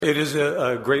It is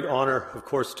a great honor, of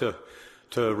course, to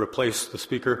replace the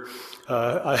speaker.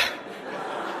 I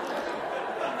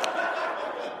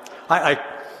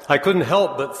couldn't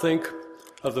help but think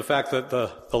of the fact that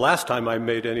the last time I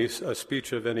made any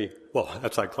speech of any, well,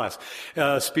 outside class,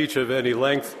 speech of any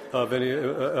length of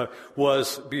any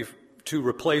was to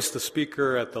replace the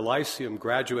speaker at the Lyceum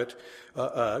graduation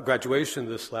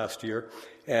this last year.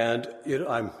 And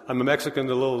I'm a Mexican,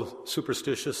 a little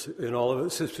superstitious in all of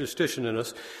it, superstition in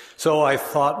us. So I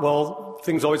thought, well,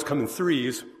 things always come in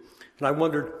threes. And I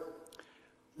wondered,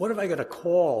 what if I get a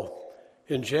call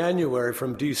in January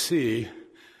from D.C.?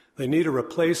 They need a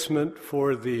replacement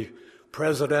for the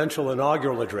presidential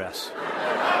inaugural address.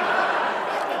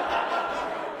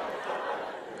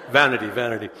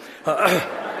 Vanity.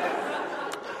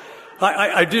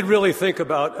 I did really think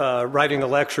about writing a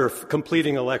lecture,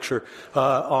 completing a lecture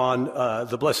on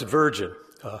the Blessed Virgin,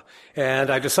 and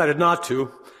I decided not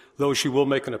to, though she will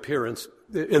make an appearance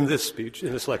in this speech,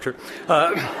 in this lecture.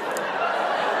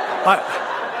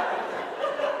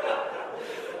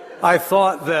 I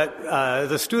thought that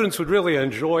the students would really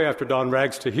enjoy, after Don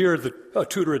Rags, to hear a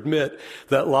tutor admit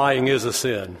that lying is a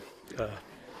sin.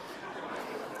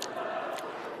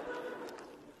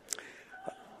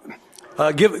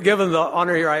 Given the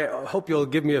honor here, I hope you'll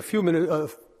give me a few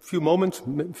minutes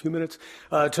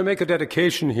to make a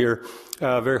dedication here,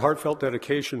 a very heartfelt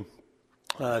dedication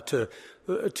to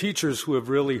teachers who have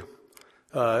really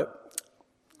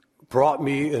brought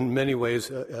me in many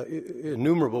ways,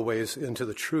 innumerable ways, into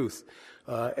the truth.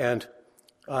 And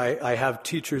I have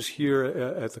teachers here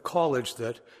at the college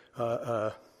that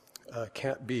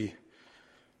can't be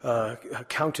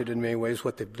counted in many ways.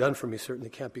 What they've done for me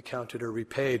certainly can't be counted or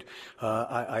repaid.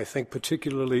 I think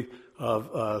particularly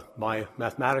of my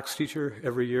mathematics teacher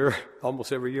every year,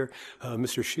 almost every year,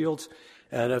 Mr. Shields,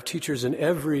 and of teachers in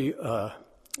everything,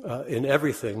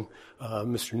 Mr.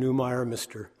 Newmeyer,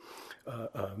 Mr.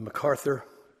 MacArthur.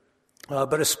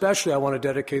 But especially I want to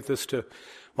dedicate this to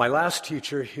my last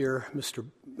teacher here,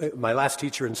 my last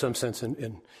teacher in some sense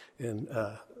in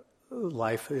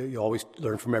life. You always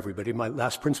learn from everybody. My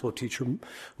last principal teacher,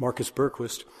 Marcus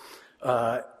Berquist,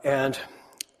 and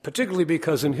particularly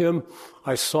because in him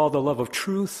I saw the love of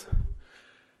truth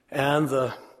and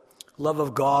the love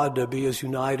of God to be as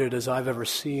united as I've ever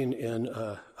seen in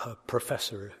a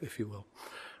professor, if you will.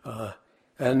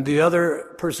 And the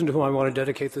other person to whom I want to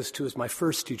dedicate this to is my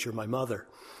first teacher, my mother.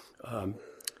 And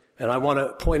I want to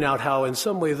point out how in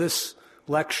some way this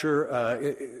lecture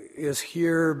is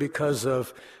here because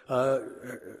of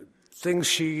things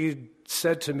she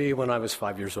said to me when I was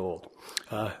 5 years old.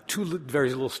 Two very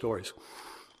little stories.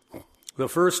 The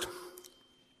first,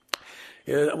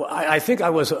 I think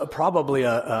I was probably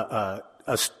a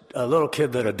little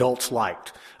kid that adults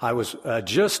liked. I was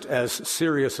just as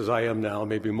serious as I am now,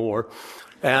 maybe more,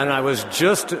 and I was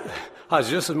just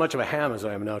as much of a ham as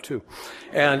I am now, too.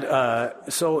 And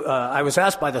so I was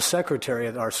asked by the secretary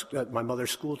at my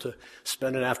mother's school to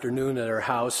spend an afternoon at her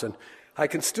house. And I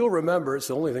can still remember, it's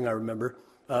the only thing I remember,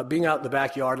 being out in the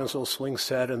backyard in this little swing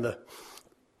set, and the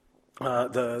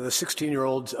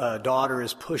 16-year-old daughter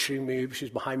is pushing me. She's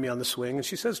behind me on the swing, and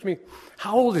she says to me,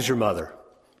 "How old is your mother?"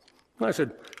 And I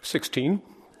said, 16.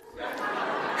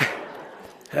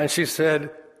 And she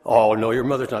said, "Oh, no, your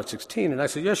mother's not 16. And I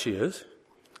said, "Yes, she is."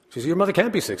 She said, "Your mother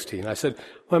can't be 16. I said,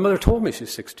 "My mother told me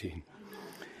she's 16.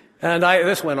 And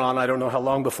this went on, I don't know how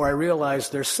long, before I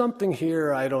realized there's something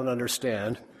here I don't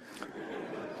understand.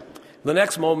 The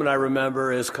next moment I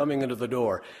remember is coming into the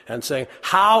door and saying,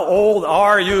 "How old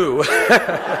are you?"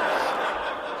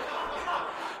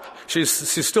 She's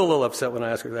still a little upset when I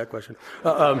ask her that question.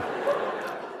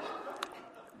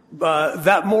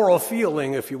 That moral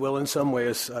feeling, if you will, in some way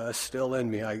is still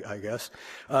in me, I guess.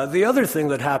 The other thing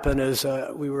that happened is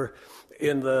we were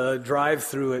in the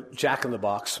drive-thru at Jack in the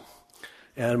Box,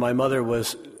 and my mother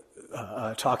was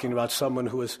talking about someone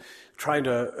who was trying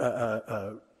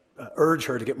to urge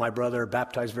her to get my brother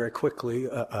baptized very quickly.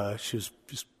 She was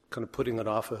just kind of putting it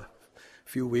off a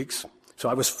few weeks. So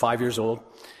I was 5 years old,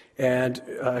 and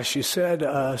she said,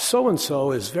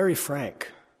 "So-and-so is very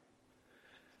frank."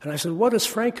 And I said, "What does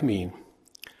frank mean?"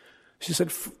 She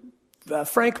said,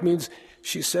 "Frank means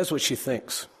she says what she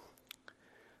thinks."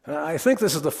 And I think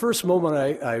this is the first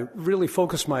moment I really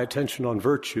focused my attention on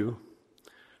virtue.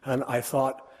 And I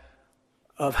thought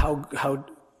of how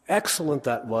excellent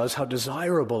that was, how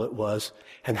desirable it was,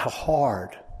 and how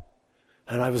hard.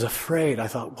 And I was afraid. I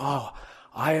thought, wow,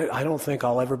 I don't think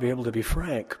I'll ever be able to be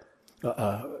frank.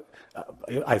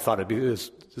 I thought it'd be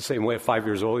the same way at 5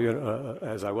 years old,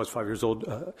 as I was 5 years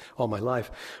old all my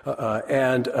life.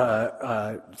 And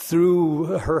through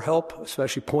her help,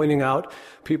 especially pointing out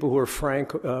people who are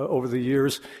frank over the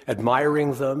years,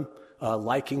 admiring them,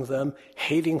 liking them,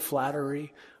 hating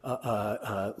flattery,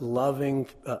 loving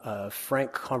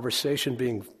frank conversation,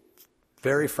 being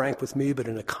very frank with me, but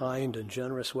in a kind and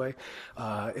generous way,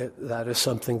 that is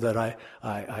something that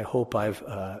I hope I've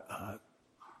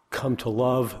come to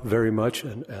love very much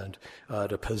and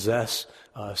to possess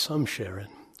some share in.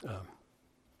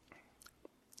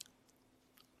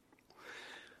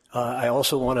 I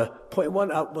also want to point one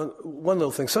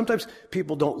little thing. Sometimes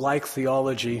people don't like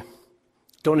theology,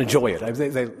 don't enjoy it.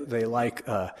 They like,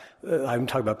 I'm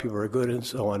talking about people who are good and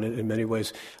so on in many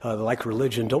ways, they like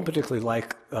religion, don't particularly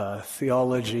like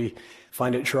theology,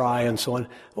 find it dry and so on.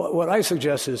 What I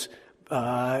suggest is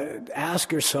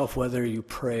ask yourself whether you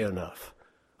pray enough.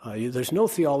 There's no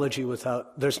theology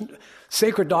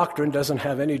sacred doctrine doesn't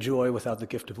have any joy without the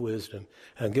gift of wisdom,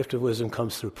 and gift of wisdom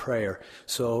comes through prayer.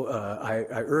 So I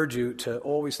urge you to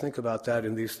always think about that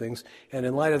in these things. And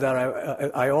in light of that,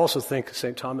 I also think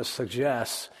St. Thomas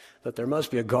suggests that there must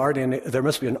be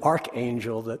an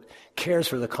archangel that cares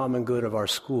for the common good of our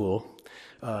school.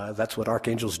 That's what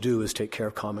archangels do, is take care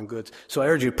of common goods. So I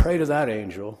urge you to pray to that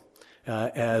angel,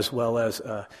 as well as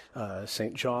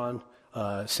St. John,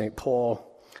 St. Paul,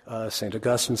 St.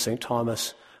 Augustine, St.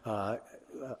 Thomas,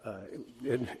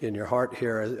 in your heart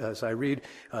here as I read,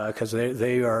 because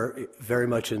they are very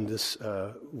much in this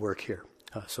work here.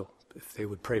 So if they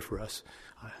would pray for us.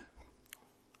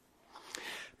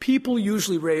 People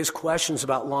usually raise questions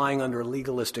about lying under a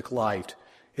legalistic light.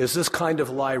 Is this kind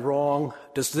of lie wrong?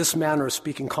 Does this manner of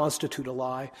speaking constitute a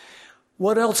lie?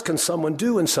 What else can someone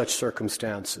do in such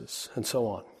circumstances? And so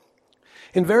on.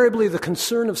 Invariably, the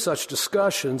concern of such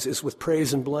discussions is with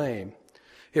praise and blame.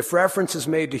 If reference is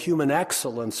made to human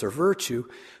excellence or virtue,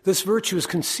 this virtue is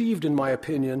conceived, in my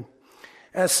opinion,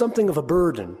 as something of a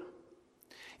burden.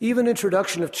 Even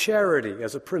introduction of charity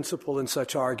as a principle in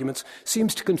such arguments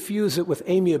seems to confuse it with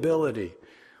amiability,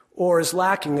 or is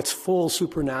lacking its full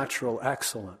supernatural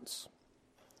excellence.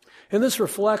 In this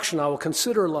reflection, I will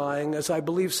consider lying, as I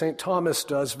believe St. Thomas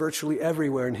does virtually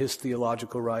everywhere in his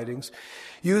theological writings,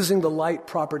 using the light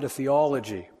proper to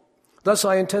theology. Thus,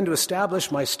 I intend to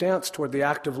establish my stance toward the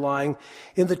act of lying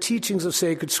in the teachings of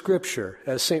sacred Scripture,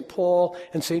 as St. Paul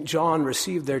and St. John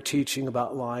received their teaching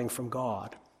about lying from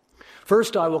God.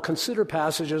 First, I will consider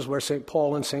passages where St.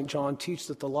 Paul and St. John teach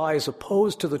that the lie is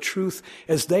opposed to the truth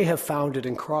as they have found it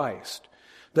in Christ.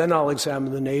 Then I'll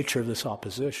examine the nature of this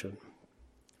opposition.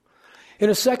 In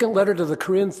a second letter to the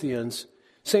Corinthians,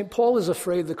 St. Paul is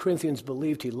afraid the Corinthians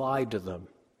believed he lied to them.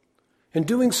 In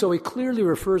doing so, he clearly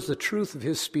refers the truth of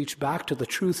his speech back to the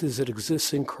truth as it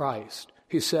exists in Christ.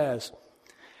 He says,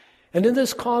 "And in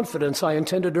this confidence I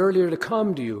intended earlier to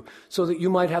come to you, so that you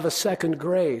might have a second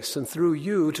grace, and through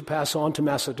you to pass on to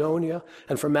Macedonia,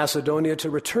 and from Macedonia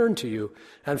to return to you,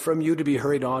 and from you to be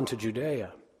hurried on to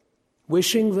Judea.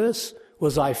 Wishing this,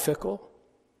 was I fickle?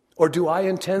 Or do I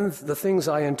intend the things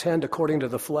I intend according to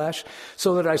the flesh,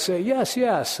 so that I say, yes,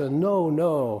 yes, and no,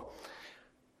 no?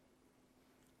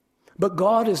 But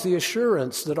God is the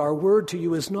assurance that our word to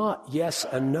you is not yes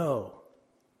and no.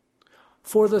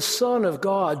 For the Son of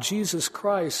God, Jesus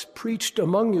Christ, preached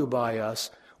among you by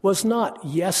us, was not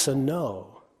yes and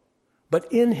no,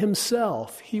 but in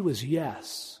himself he was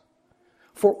yes.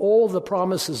 For all the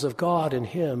promises of God in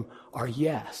him are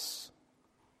yes."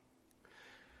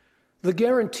 The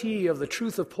guarantee of the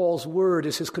truth of Paul's word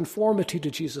is his conformity to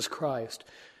Jesus Christ.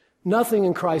 Nothing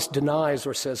in Christ denies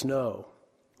or says no.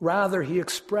 Rather, he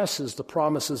expresses the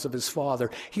promises of his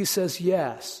Father. He says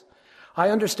yes.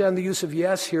 I understand the use of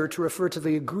yes here to refer to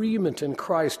the agreement in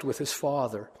Christ with his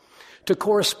Father. To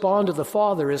correspond to the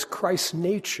Father is Christ's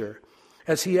nature,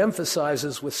 as he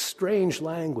emphasizes with strange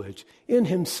language. In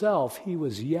himself, he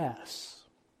was yes.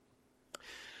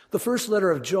 The first letter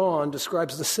of John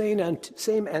describes the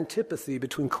same antipathy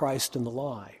between Christ and the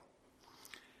lie.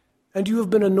 "And you have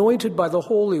been anointed by the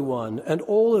Holy One, and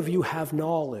all of you have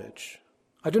knowledge.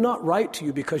 I do not write to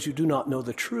you because you do not know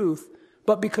the truth,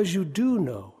 but because you do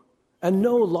know, and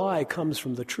no lie comes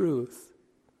from the truth.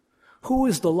 Who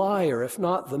is the liar if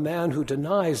not the man who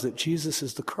denies that Jesus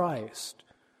is the Christ?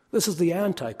 This is the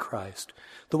Antichrist,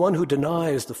 the one who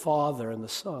denies the Father and the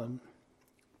Son."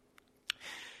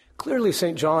 Clearly,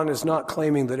 St. John is not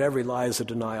claiming that every lie is a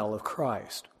denial of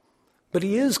Christ, but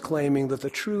he is claiming that the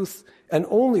truth and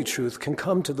only truth can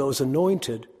come to those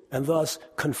anointed and thus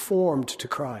conformed to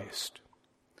Christ.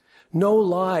 No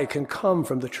lie can come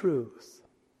from the truth,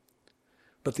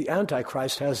 but the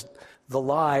Antichrist has the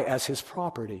lie as his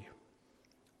property.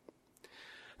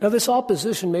 Now, this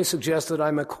opposition may suggest that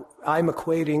I'm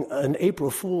equating an April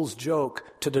Fool's joke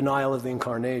to denial of the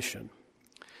incarnation.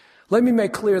 Let me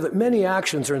make clear that many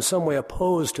actions are in some way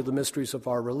opposed to the mysteries of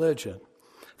our religion.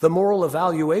 The moral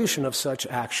evaluation of such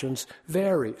actions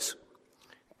varies.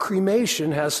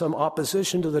 Cremation has some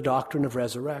opposition to the doctrine of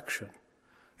resurrection.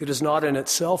 It is not in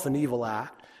itself an evil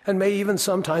act, and may even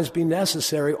sometimes be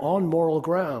necessary on moral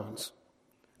grounds.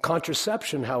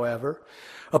 Contraception, however,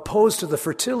 opposed to the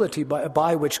fertility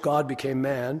by which God became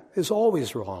man, is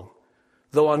always wrong,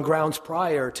 though on grounds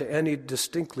prior to any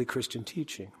distinctly Christian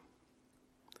teaching.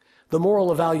 The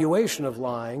moral evaluation of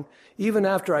lying, even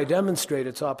after I demonstrate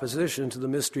its opposition to the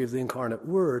mystery of the incarnate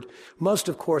Word, must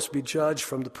of course be judged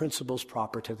from the principles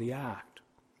proper to the act.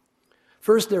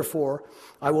 First, therefore,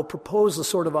 I will propose the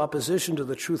sort of opposition to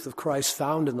the truth of Christ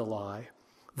found in the lie.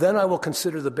 Then I will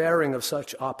consider the bearing of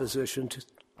such opposition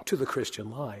to the Christian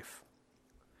life.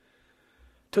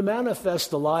 To manifest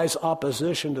the lie's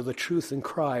opposition to the truth in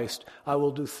Christ, I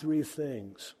will do three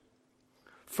things.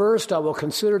 First, I will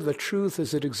consider the truth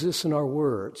as it exists in our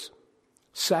words.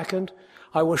 Second,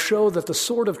 I will show that the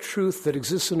sort of truth that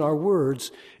exists in our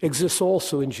words exists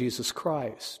also in Jesus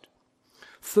Christ.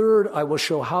 Third, I will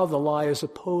show how the lie is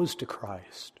opposed to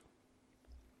Christ.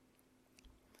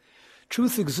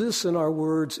 Truth exists in our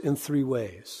words in three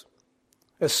ways.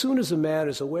 As soon as a man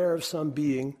is aware of some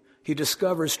being, he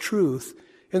discovers truth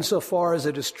insofar as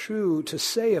it is true to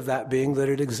say of that being that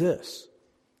it exists.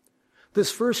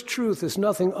 This first truth is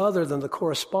nothing other than the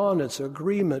correspondence or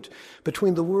agreement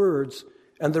between the words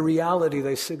and the reality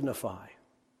they signify.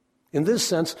 In this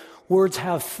sense, words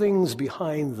have things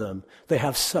behind them. They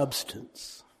have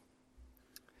substance.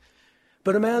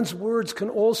 But a man's words can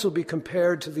also be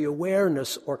compared to the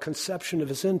awareness or conception of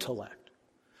his intellect.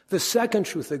 The second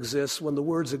truth exists when the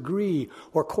words agree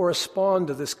or correspond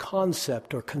to this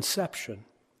concept or conception.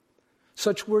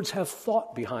 Such words have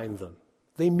thought behind them.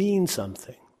 They mean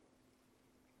something.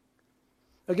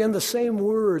 Again, the same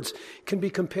words can be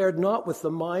compared not with the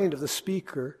mind of the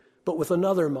speaker, but with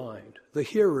another mind, the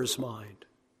hearer's mind.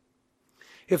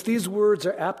 If these words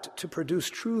are apt to produce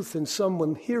truth in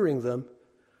someone hearing them,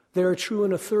 they are true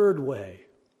in a third way.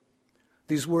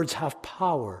 These words have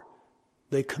power.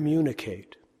 They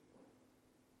communicate.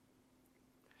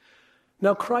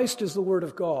 Now, Christ is the Word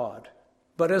of God,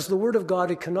 but as the Word of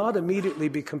God, it cannot immediately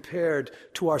be compared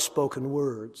to our spoken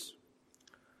words.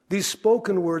 These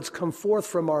spoken words come forth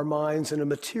from our minds in a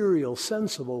material,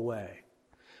 sensible way.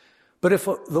 But if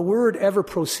the Word ever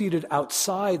proceeded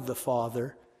outside the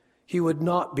Father, he would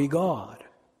not be God.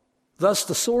 Thus,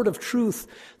 the sort of truth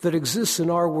that exists in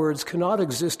our words cannot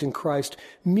exist in Christ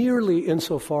merely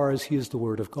insofar as he is the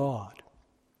Word of God.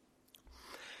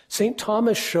 St.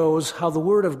 Thomas shows how the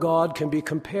Word of God can be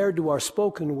compared to our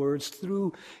spoken words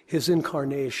through his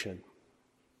incarnation.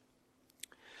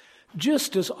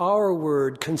 Just as our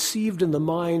word conceived in the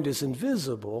mind is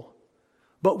invisible,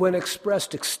 but when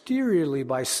expressed exteriorly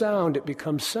by sound it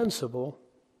becomes sensible,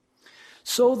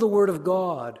 so the Word of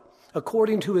God,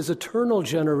 according to his eternal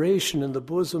generation in the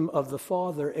bosom of the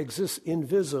Father, exists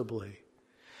invisibly.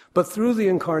 But through the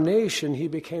incarnation he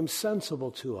became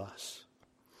sensible to us.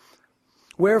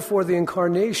 Wherefore the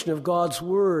incarnation of God's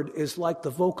Word is like the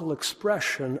vocal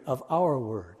expression of our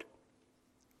word.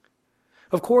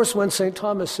 Of course, when St.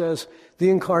 Thomas says the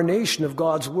incarnation of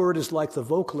God's Word is like the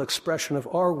vocal expression of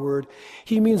our word,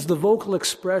 he means the vocal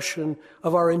expression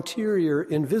of our interior,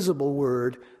 invisible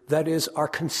word, that is, our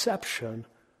conception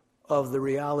of the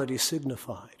reality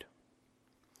signified.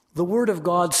 The Word of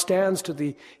God stands to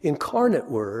the incarnate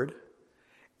Word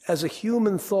as a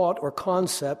human thought or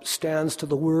concept stands to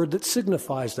the word that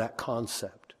signifies that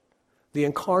concept. The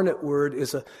incarnate Word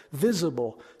is a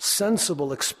visible,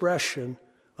 sensible expression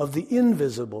of the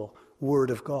invisible Word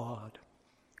of God.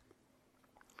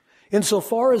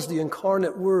 Insofar as the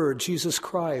incarnate Word, Jesus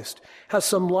Christ, has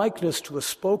some likeness to a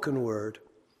spoken word,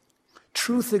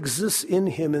 truth exists in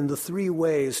him in the three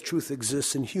ways truth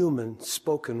exists in human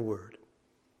spoken word.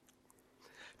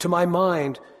 To my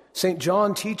mind, St.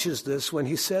 John teaches this when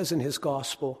he says in his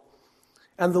gospel,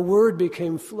 "And the Word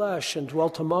became flesh and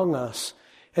dwelt among us,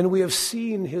 and we have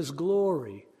seen his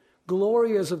glory.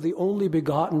 Glory as of the only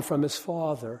begotten from his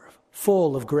Father,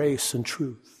 full of grace and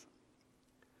truth."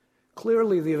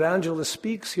 Clearly, the evangelist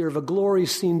speaks here of a glory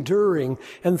seen during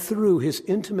and through his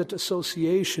intimate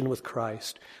association with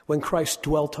Christ, when Christ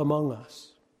dwelt among us.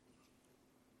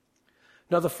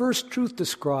 Now, the first truth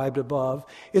described above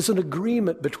is an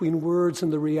agreement between words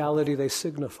and the reality they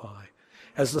signify,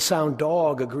 as the sound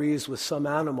dog agrees with some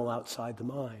animal outside the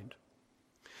mind.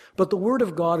 But the Word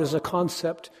of God is a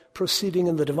concept proceeding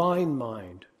in the divine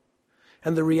mind.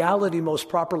 and the reality most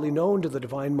properly known to the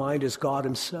divine mind is God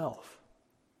himself.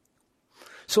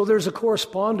 So there's a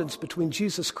correspondence between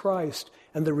Jesus Christ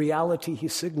and the reality he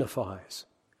signifies.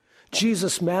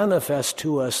 Jesus manifests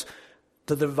to us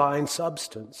the divine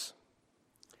substance.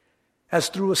 As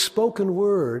through a spoken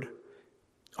word,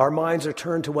 our minds are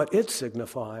turned to what it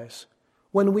signifies.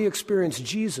 When we experience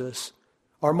Jesus,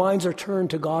 our minds are turned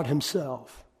to God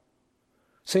himself.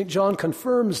 St. John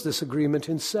confirms this agreement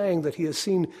in saying that he has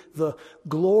seen the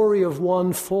glory of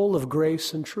one full of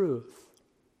grace and truth.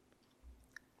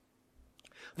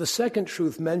 The second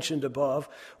truth mentioned above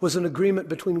was an agreement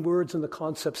between words and the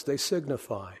concepts they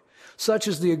signify, such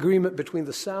as the agreement between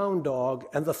the sound dog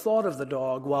and the thought of the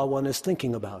dog while one is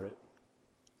thinking about it.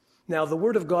 Now, the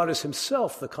Word of God is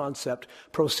himself the concept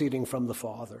proceeding from the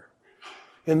Father.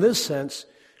 In this sense,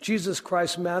 Jesus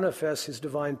Christ manifests his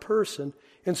divine person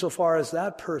insofar as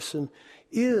that person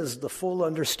is the full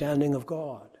understanding of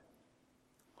God.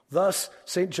 Thus,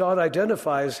 St. John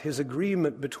identifies his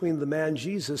agreement between the man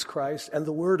Jesus Christ and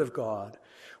the Word of God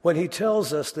when he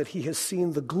tells us that he has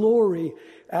seen the glory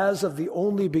as of the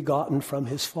only begotten from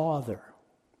his Father.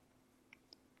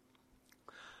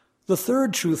 The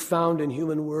third truth found in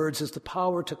human words is the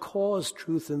power to cause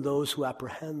truth in those who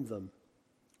apprehend them.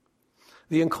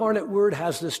 The incarnate Word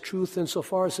has this truth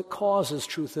insofar as it causes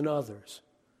truth in others.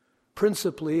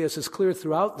 Principally, as is clear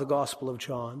throughout the Gospel of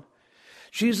John,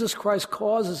 Jesus Christ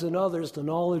causes in others the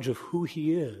knowledge of who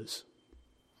he is.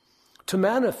 To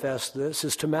manifest this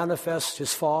is to manifest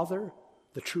his Father,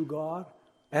 the true God,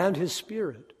 and his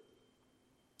Spirit.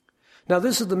 Now,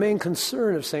 this is the main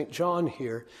concern of St. John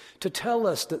here, to tell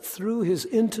us that through his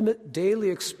intimate daily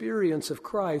experience of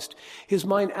Christ, his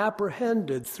mind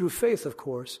apprehended, through faith, of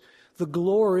course, the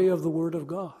glory of the Word of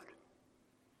God.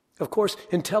 Of course,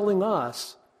 in telling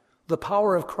us, the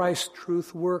power of Christ's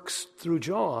truth works through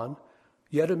John,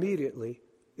 yet immediately,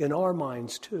 in our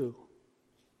minds too.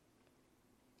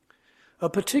 A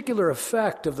particular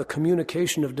effect of the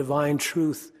communication of divine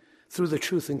truth through the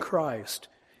truth in Christ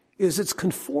is its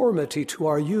conformity to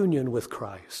our union with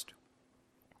Christ.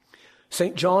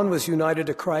 St. John was united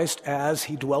to Christ as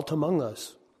he dwelt among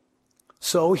us.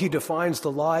 So he defines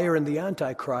the liar and the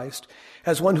Antichrist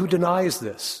as one who denies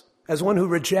this, as one who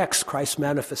rejects Christ's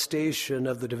manifestation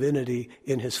of the divinity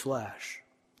in his flesh.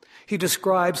 He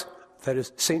describes, that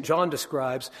is, St. John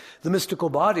describes, the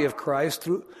mystical body of Christ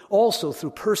also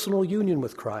through personal union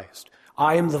with Christ.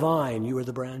 I am the vine, you are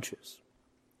the branches.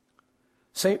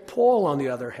 St. Paul, on the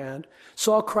other hand,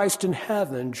 saw Christ in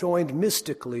heaven joined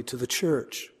mystically to the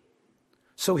church.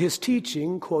 So his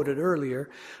teaching, quoted earlier,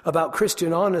 about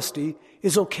Christian honesty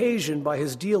is occasioned by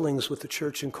his dealings with the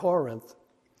church in Corinth.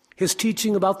 His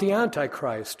teaching about the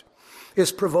Antichrist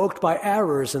is provoked by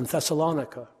errors in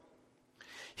Thessalonica.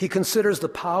 He considers the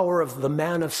power of the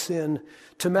man of sin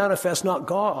to manifest not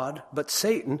God, but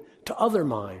Satan to other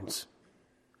minds.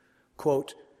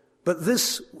 Quote, But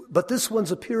this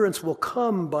one's appearance will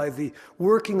come by the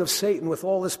working of Satan with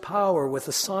all his power, with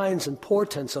the signs and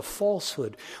portents of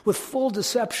falsehood, with full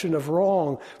deception of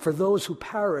wrong for those who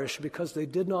perish because they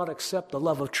did not accept the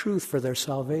love of truth for their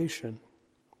salvation.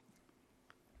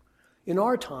 In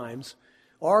our times,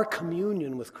 our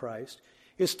communion with Christ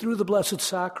is through the Blessed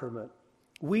Sacrament.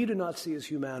 We do not see his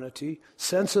humanity,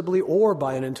 sensibly or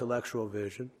by an intellectual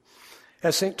vision,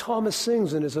 as St. Thomas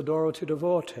sings in his Adoro Te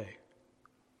Devote.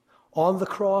 On the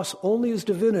cross, only his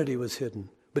divinity was hidden,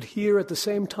 but here at the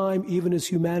same time, even his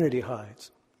humanity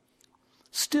hides.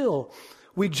 Still,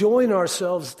 we join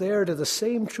ourselves there to the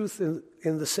same truth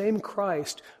in the same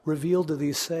Christ revealed to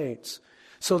these saints,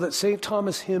 so that St.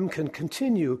 Thomas' hymn can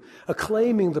continue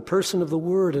acclaiming the person of the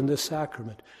Word in this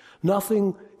sacrament.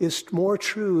 Nothing is more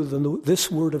true than this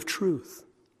word of truth.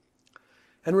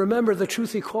 And remember, the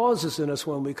truth he causes in us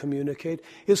when we communicate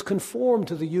is conformed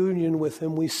to the union with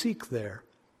him we seek there.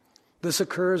 This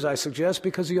occurs, I suggest,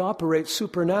 because he operates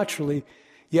supernaturally,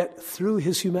 yet through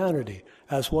his humanity,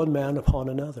 as one man upon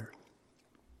another.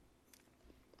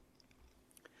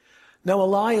 Now, a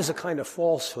lie is a kind of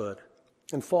falsehood,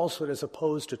 and falsehood is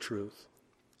opposed to truth.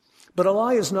 But a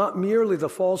lie is not merely the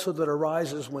falsehood that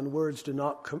arises when words do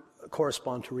not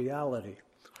correspond to reality.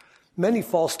 Many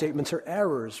false statements are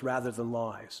errors rather than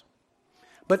lies.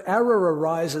 But error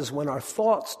arises when our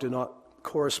thoughts do not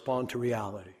correspond to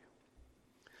reality.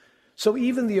 So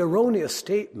even the erroneous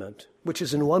statement, which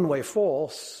is in one way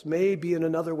false, may be in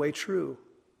another way true.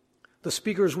 The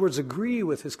speaker's words agree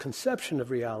with his conception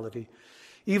of reality,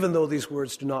 even though these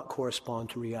words do not correspond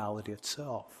to reality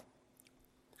itself.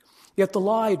 Yet the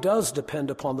lie does depend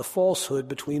upon the falsehood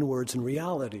between words and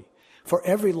reality, for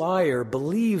every liar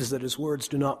believes that his words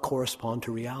do not correspond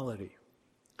to reality.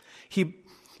 He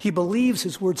He believes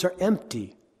his words are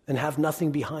empty and have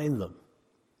nothing behind them.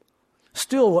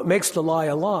 Still, what makes the lie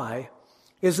a lie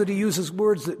is that he uses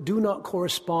words that do not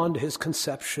correspond to his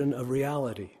conception of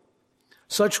reality.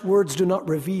 Such words do not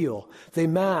reveal, they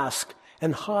mask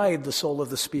and hide the soul of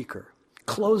the speaker,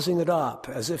 closing it up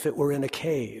as if it were in a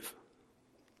cave.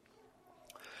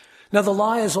 Now, the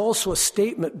lie is also a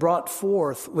statement brought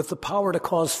forth with the power to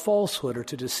cause falsehood or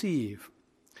to deceive.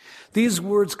 These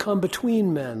words come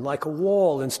between men like a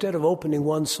wall instead of opening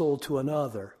one soul to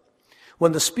another.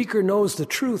 When the speaker knows the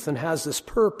truth and has this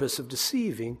purpose of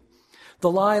deceiving, the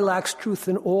lie lacks truth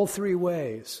in all three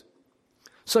ways.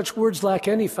 Such words lack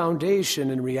any foundation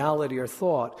in reality or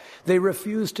thought. They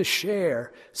refuse to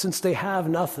share since they have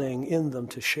nothing in them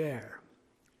to share.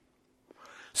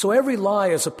 So every lie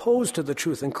is opposed to the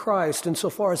truth in Christ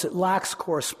insofar as it lacks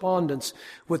correspondence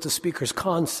with the speaker's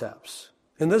concepts.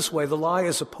 In this way, the lie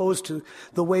is opposed to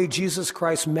the way Jesus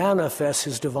Christ manifests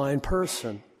his divine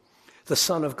person, the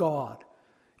Son of God.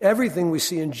 Everything we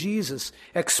see in Jesus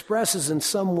expresses in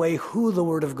some way who the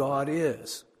Word of God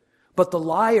is. But the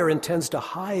liar intends to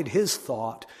hide his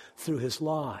thought through his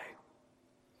lie.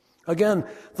 Again,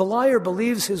 the liar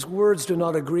believes his words do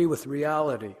not agree with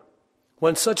reality.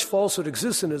 When such falsehood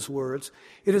exists in his words,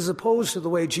 it is opposed to the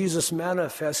way Jesus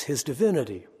manifests his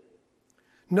divinity.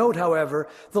 Note, however,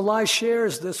 the lie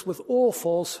shares this with all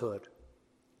falsehood.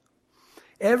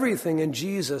 Everything in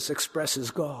Jesus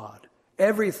expresses God.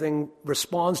 Everything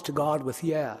responds to God with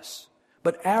yes.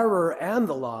 But error and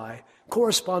the lie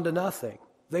correspond to nothing.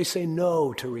 They say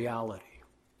no to reality.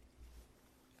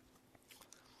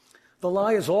 The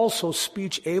lie is also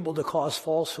speech able to cause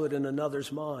falsehood in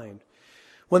another's mind.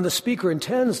 When the speaker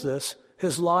intends this,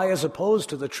 his lie is opposed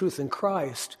to the truth in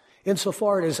Christ,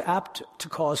 insofar it is apt to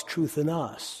cause truth in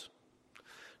us.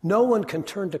 No one can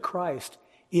turn to Christ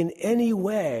in any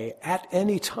way at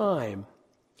any time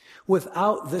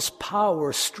without this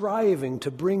power striving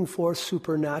to bring forth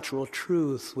supernatural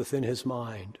truth within his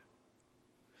mind.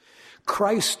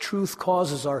 Christ's truth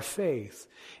causes our faith.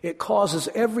 It causes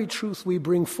every truth we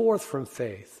bring forth from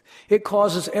faith. It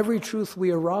causes every truth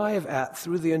we arrive at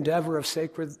through the endeavor of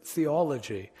sacred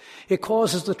theology. It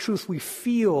causes the truth we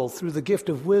feel through the gift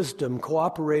of wisdom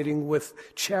cooperating with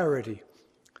charity.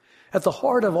 At the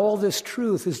heart of all this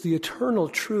truth is the eternal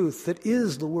truth that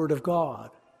is the Word of God.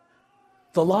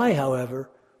 The lie, however,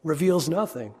 reveals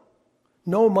nothing.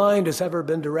 No mind has ever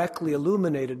been directly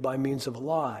illuminated by means of a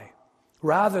lie.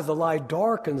 Rather, the lie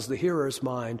darkens the hearer's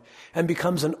mind and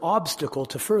becomes an obstacle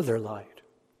to further light.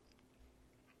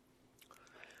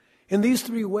 In these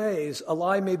three ways, a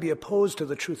lie may be opposed to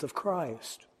the truth of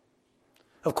Christ.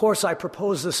 Of course, I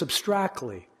propose this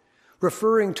abstractly,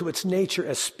 referring to its nature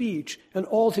as speech and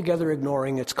altogether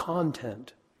ignoring its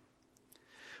content.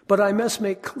 But I must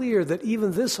make clear that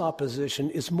even this opposition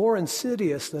is more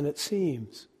insidious than it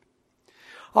seems.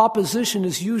 Opposition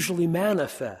is usually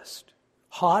manifest.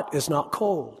 Hot is not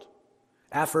cold.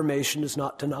 Affirmation is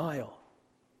not denial.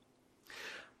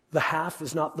 The half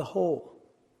is not the whole.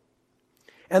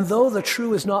 And though the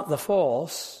true is not the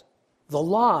false, the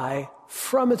lie,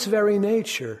 from its very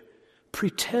nature,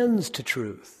 pretends to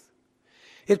truth.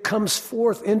 It comes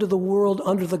forth into the world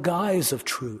under the guise of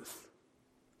truth.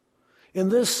 In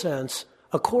this sense,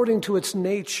 according to its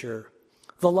nature,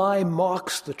 the lie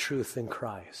mocks the truth in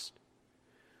Christ.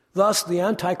 Thus, the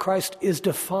Antichrist is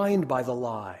defined by the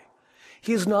lie.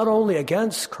 He is not only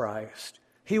against Christ,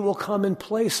 he will come in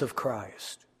place of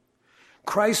Christ.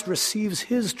 Christ receives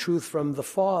his truth from the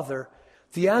Father.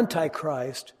 The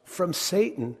Antichrist, from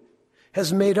Satan,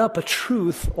 has made up a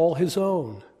truth all his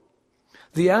own.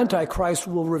 The Antichrist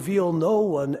will reveal no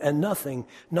one and nothing,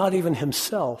 not even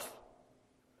himself.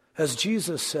 As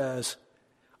Jesus says,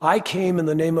 I came in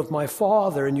the name of my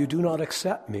Father, and you do not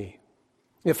accept me.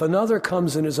 If another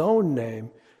comes in his own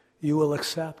name, you will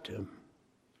accept him.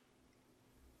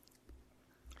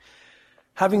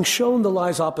 Having shown the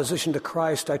lie's opposition to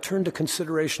Christ, I turn to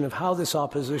consideration of how this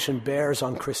opposition bears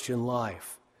on Christian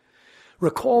life.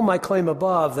 Recall my claim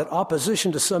above that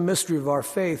opposition to some mystery of our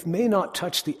faith may not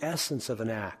touch the essence of an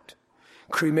act.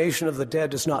 Cremation of the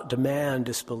dead does not demand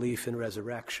disbelief in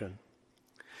resurrection.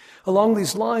 Along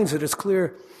these lines, it is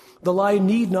clear the lie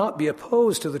need not be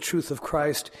opposed to the truth of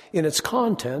Christ in its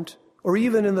content or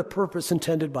even in the purpose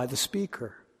intended by the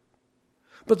speaker.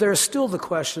 But there is still the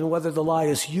question whether the lie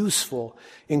is useful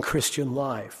in Christian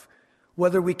life,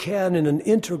 whether we can, in an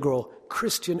integral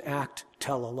Christian act,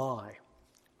 tell a lie.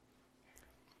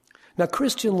 Now,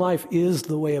 Christian life is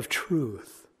the way of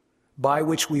truth, by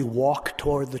which we walk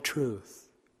toward the truth.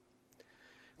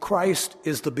 Christ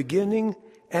is the beginning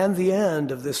and the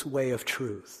end of this way of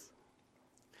truth.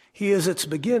 He is its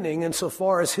beginning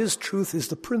insofar as his truth is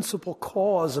the principal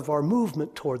cause of our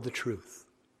movement toward the truth.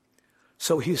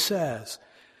 So he says,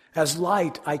 "As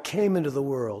light I came into the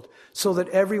world, so that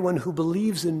everyone who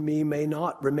believes in me may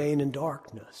not remain in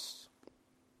darkness."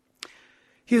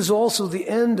 He is also the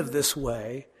end of this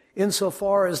way,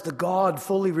 insofar as the God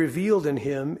fully revealed in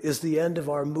him is the end of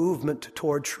our movement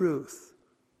toward truth.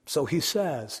 So he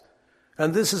says,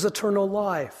 "And this is eternal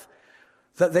life,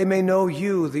 that they may know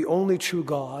you, the only true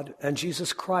God, and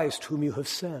Jesus Christ, whom you have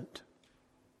sent."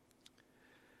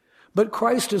 But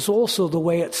Christ is also the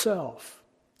way itself.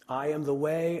 "I am the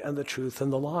way and the truth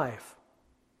and the life."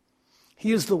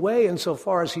 He is the way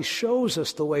insofar as he shows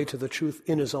us the way to the truth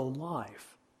in his own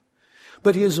life.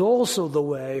 But he is also the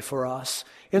way for us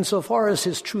insofar as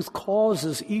his truth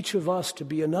causes each of us to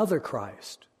be another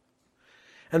Christ.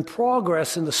 And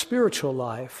progress in the spiritual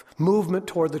life, movement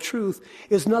toward the truth,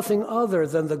 is nothing other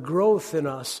than the growth in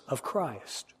us of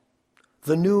Christ,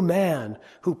 the new man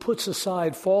who puts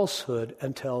aside falsehood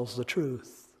and tells the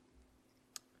truth.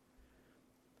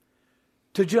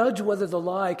 To judge whether the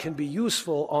lie can be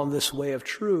useful on this way of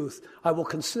truth, I will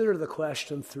consider the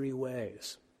question three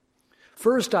ways.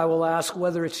 First, I will ask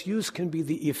whether its use can be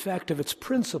the effect of its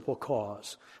principal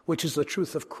cause, which is the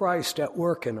truth of Christ at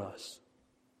work in us.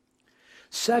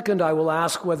 Second, I will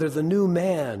ask whether the new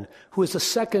man, who is a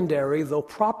secondary though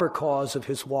proper cause of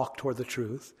his walk toward the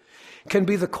truth, can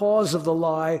be the cause of the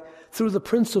lie through the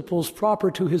principles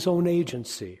proper to his own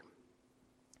agency.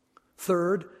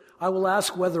 Third, I will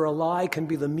ask whether a lie can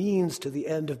be the means to the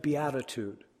end of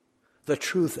beatitude, the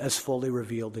truth as fully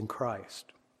revealed in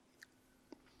Christ.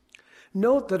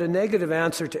 Note that a negative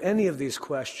answer to any of these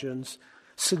questions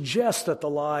suggests that the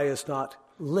lie is not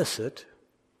licit,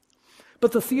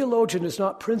 but the theologian is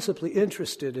not principally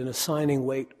interested in assigning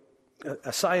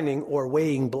or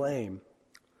weighing blame.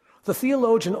 The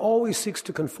theologian always seeks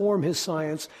to conform his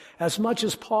science as much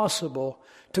as possible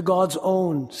to God's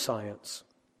own science.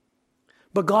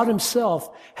 But God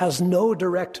himself has no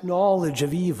direct knowledge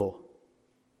of evil.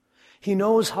 He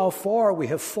knows how far we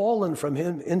have fallen from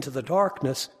him into the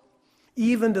darkness,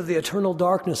 even to the eternal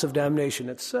darkness of damnation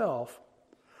itself.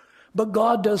 But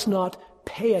God does not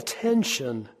pay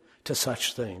attention to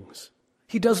such things.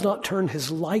 He does not turn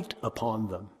his light upon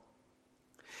them.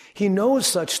 He knows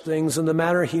such things in the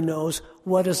manner he knows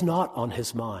what is not on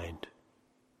his mind.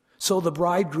 So the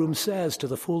bridegroom says to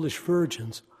the foolish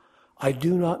virgins, "I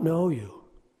do not know you."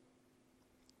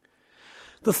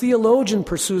 The theologian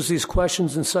pursues these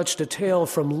questions in such detail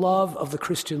from love of the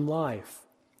Christian life.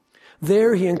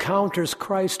 There he encounters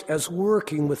Christ as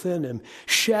working within him,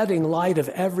 shedding light of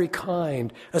every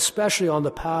kind, especially on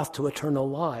the path to eternal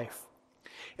life.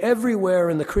 Everywhere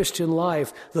in the Christian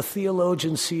life, the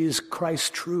theologian sees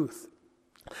Christ's truth.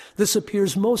 This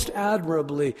appears most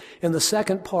admirably in the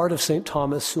second part of St.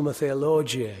 Thomas' Summa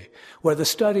Theologiae, where the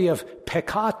study of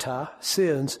peccata,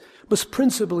 sins, must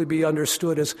principally be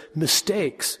understood as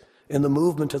mistakes in the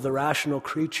movement of the rational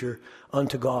creature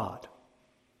unto God.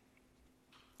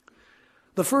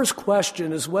 The first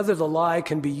question is whether the lie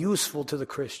can be useful to the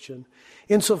Christian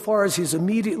insofar as he's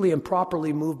immediately and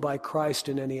properly moved by Christ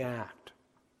in any act.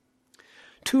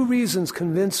 Two reasons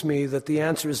convince me that the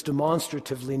answer is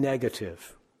demonstratively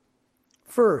negative.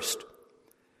 First,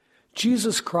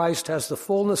 Jesus Christ has the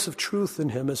fullness of truth in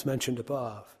him as mentioned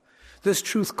above. This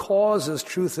truth causes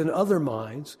truth in other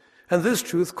minds, and this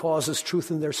truth causes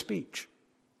truth in their speech.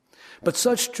 But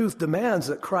such truth demands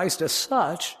that Christ as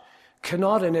such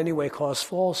cannot in any way cause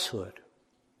falsehood.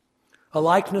 A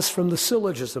likeness from the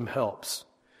syllogism helps.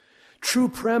 True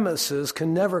premises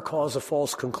can never cause a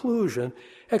false conclusion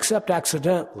except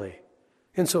accidentally,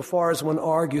 insofar as one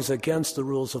argues against the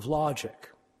rules of logic.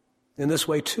 In this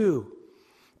way, too,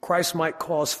 Christ might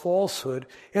cause falsehood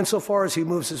insofar as he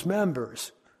moves his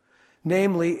members,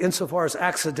 namely, insofar as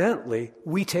accidentally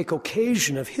we take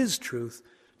occasion of his truth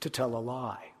to tell a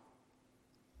lie.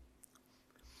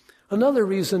 Another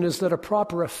reason is that a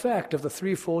proper effect of the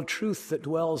threefold truth that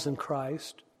dwells in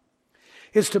Christ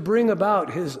is to bring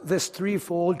about this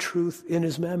threefold truth in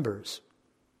his members.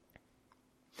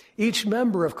 Each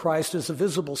member of Christ is a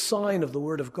visible sign of the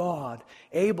Word of God,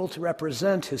 able to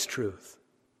represent his truth.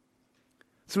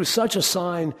 Through such a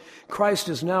sign, Christ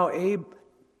is now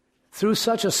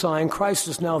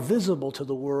visible to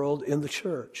the world in the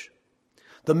church.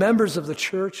 The members of the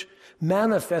church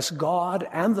manifest God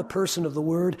and the person of the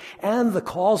Word and the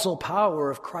causal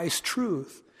power of Christ's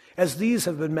truth, as these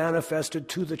have been manifested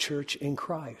to the church in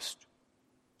Christ.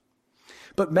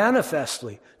 But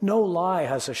manifestly, no lie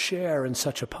has a share in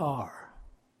such a power.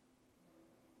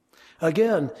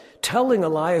 Again, telling a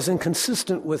lie is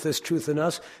inconsistent with this truth in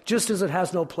us, just as it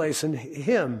has no place in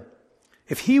him.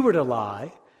 If he were to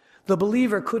lie, the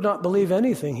believer could not believe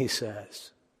anything he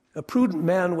says. A prudent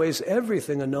man weighs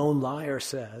everything a known liar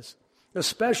says,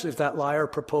 especially if that liar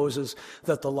proposes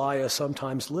that the lie is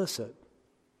sometimes licit.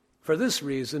 For this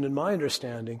reason, in my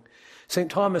understanding, St.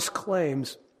 Thomas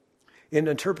claims in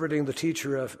interpreting the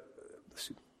teaching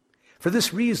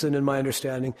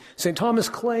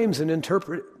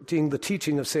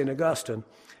of St. Augustine,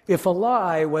 if a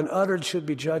lie, when uttered, should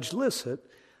be judged licit,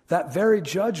 that very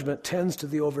judgment tends to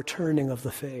the overturning of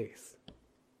the faith.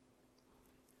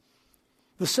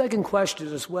 The second question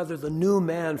is whether the new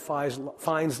man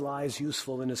finds lies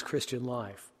useful in his Christian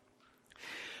life.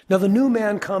 Now, the new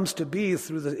man comes to be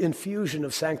through the infusion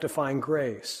of sanctifying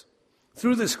grace.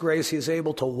 Through this grace, he is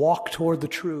able to walk toward the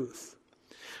truth.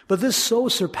 But this so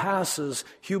surpasses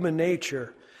human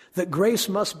nature that grace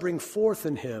must bring forth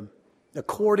in him,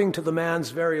 according to the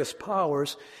man's various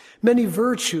powers, many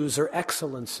virtues or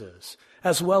excellences,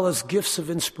 as well as gifts of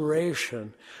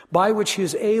inspiration, by which he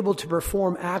is able to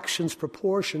perform actions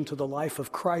proportioned to the life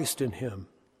of Christ in him.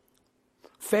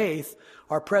 Faith,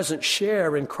 our present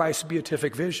share in Christ's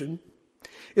beatific vision,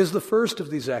 is the first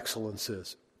of these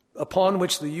excellences, upon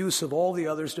which the use of all the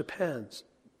others depends.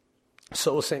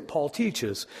 So St. Paul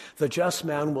teaches, the just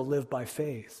man will live by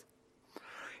faith.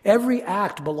 Every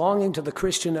act belonging to the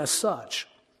Christian as such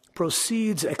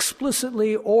proceeds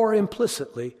explicitly or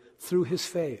implicitly through his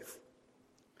faith.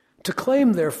 To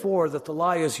claim, therefore, that the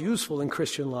lie is useful in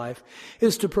Christian life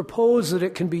is to propose that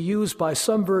it can be used by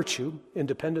some virtue, in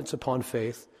dependence upon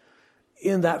faith,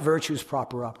 in that virtue's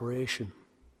proper operation.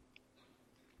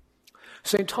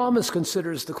 St. Thomas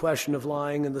considers the question of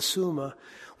lying in the Summa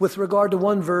with regard to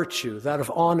one virtue, that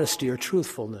of honesty or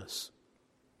truthfulness.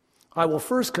 I will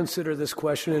first consider this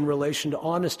question in relation to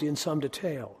honesty in some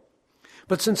detail.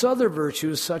 But since other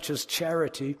virtues, such as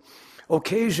charity,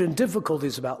 occasion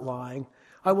difficulties about lying,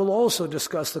 I will also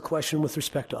discuss the question with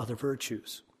respect to other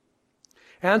virtues.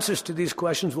 Answers to these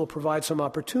questions will provide some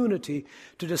opportunity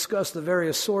to discuss the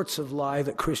various sorts of lie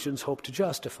that Christians hope to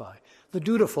justify. The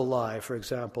dutiful lie, for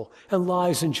example, and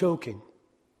lies in joking,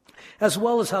 as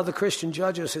well as how the Christian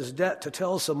judges his debt to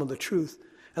tell someone the truth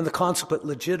and the consequent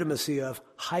legitimacy of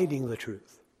hiding the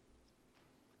truth.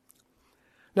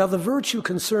 Now, the virtue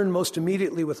concerned most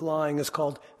immediately with lying is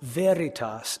called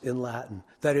veritas in Latin,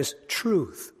 that is,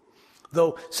 truth,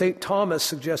 though St. Thomas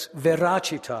suggests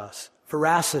veracitas,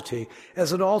 veracity,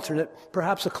 as an alternate,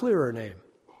 perhaps a clearer name.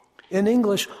 In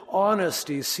English,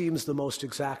 honesty seems the most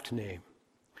exact name.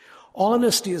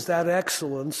 Honesty is that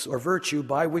excellence or virtue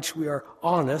by which we are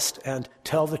honest and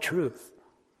tell the truth.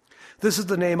 This is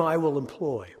the name I will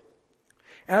employ.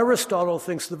 Aristotle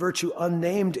thinks the virtue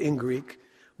unnamed in Greek,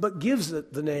 but gives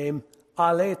it the name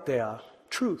aletheia,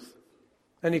 truth.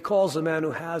 And he calls the man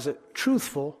who has it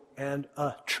truthful and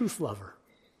a truth lover.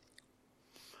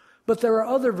 But there are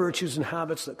other virtues and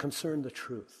habits that concern the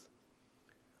truth.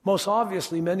 Most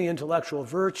obviously, many intellectual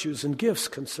virtues and gifts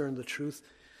concern the truth,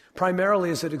 primarily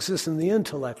as it exists in the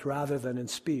intellect rather than in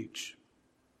speech.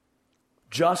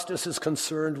 Justice is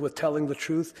concerned with telling the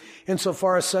truth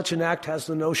insofar as such an act has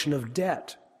the notion of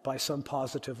debt by some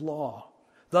positive law.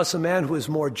 Thus, a man who is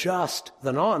more just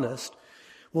than honest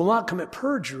will not commit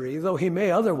perjury, though he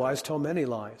may otherwise tell many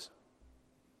lies.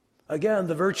 Again,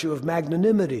 the virtue of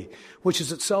magnanimity, which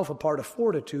is itself a part of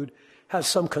fortitude, has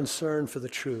some concern for the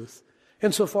truth,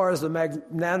 insofar as the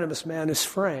magnanimous man is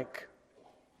frank.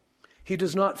 He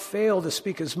does not fail to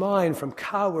speak his mind from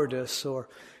cowardice or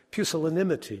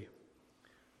pusillanimity.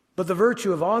 But the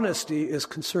virtue of honesty is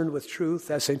concerned with truth,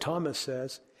 as St. Thomas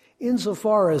says,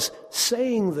 insofar as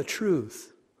saying the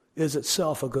truth is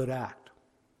itself a good act.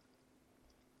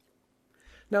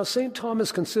 Now, St.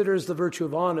 Thomas considers the virtue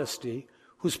of honesty,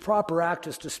 whose proper act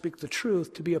is to speak the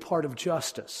truth, to be a part of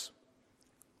justice.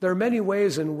 There are many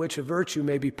ways in which a virtue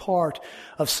may be part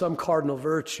of some cardinal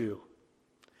virtue.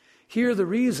 Here the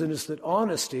reason is that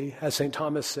honesty, as St.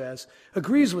 Thomas says,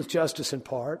 agrees with justice in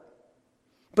part,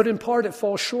 but in part it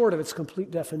falls short of its complete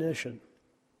definition.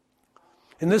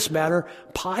 In this manner,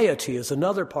 piety is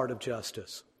another part of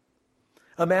justice.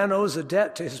 A man owes a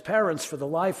debt to his parents for the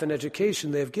life and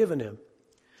education they have given him.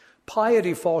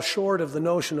 Piety falls short of the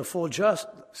notion of full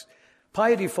justice.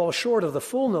 Piety falls short of the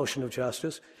full notion of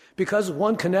justice because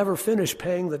one can never finish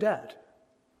paying the debt.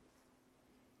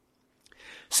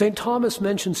 St. Thomas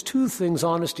mentions two things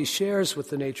honesty shares with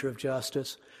the nature of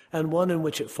justice, and one in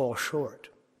which it falls short.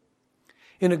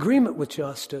 In agreement with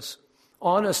justice,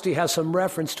 honesty has some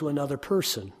reference to another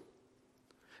person.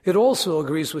 It also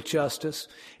agrees with justice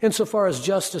insofar as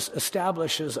justice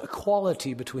establishes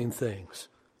equality between things.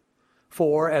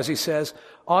 For, as he says,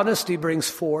 honesty brings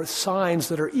forth signs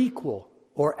that are equal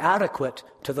or adequate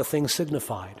to the thing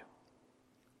signified.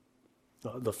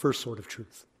 The first sort of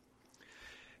truth.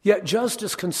 Yet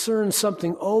justice concerns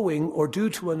something owing or due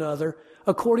to another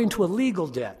according to a legal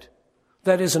debt,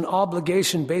 that is, an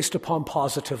obligation based upon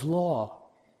positive law,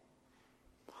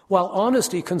 while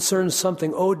honesty concerns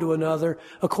something owed to another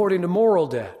according to moral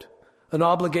debt, an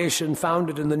obligation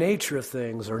founded in the nature of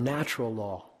things or natural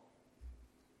law.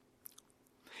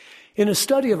 In a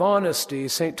study of honesty,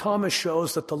 St. Thomas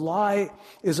shows that the lie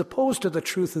is opposed to the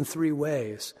truth in three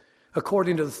ways,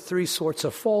 according to the three sorts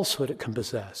of falsehood it can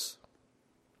possess.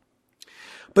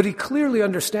 But he clearly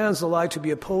understands the lie to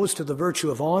be opposed to the virtue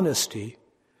of honesty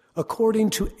according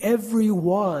to every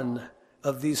one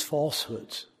of these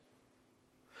falsehoods.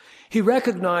 He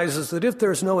recognizes that if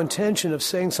there's no intention of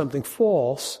saying something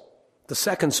false, the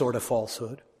second sort of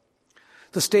falsehood,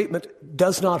 the statement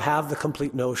does not have the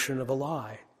complete notion of a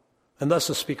lie, and thus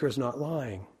the speaker is not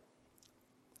lying.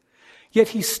 Yet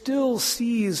he still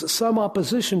sees some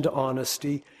opposition to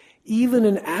honesty, even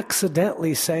in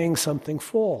accidentally saying something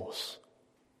false.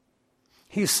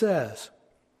 He says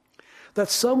that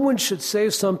someone should say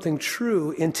something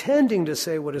true, intending to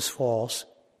say what is false,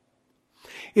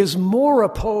 is more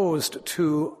opposed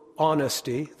to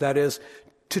honesty, that is,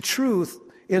 to truth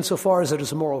insofar as it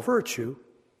is a moral virtue,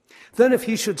 than if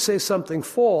he should say something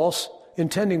false,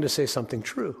 intending to say something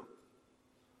true.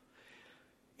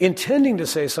 Intending to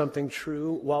say something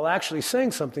true while actually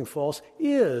saying something false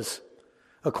is,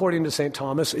 according to St.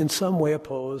 Thomas, in some way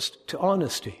opposed to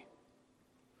honesty.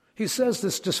 He says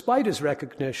this despite his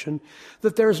recognition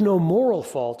that there is no moral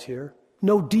fault here,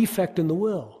 no defect in the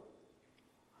will.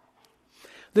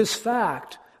 This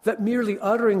fact that merely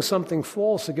uttering something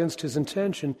false against his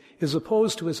intention is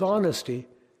opposed to his honesty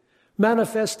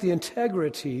manifests the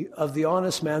integrity of the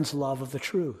honest man's love of the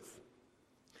truth.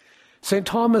 St.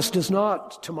 Thomas does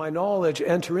not, to my knowledge,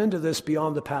 enter into this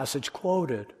beyond the passage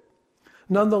quoted.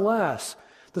 Nonetheless,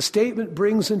 the statement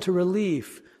brings into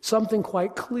relief something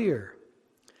quite clear,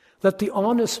 that the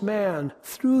honest man,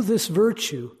 through this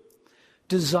virtue,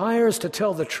 desires to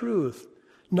tell the truth,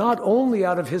 not only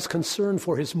out of his concern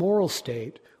for his moral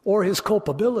state or his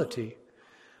culpability,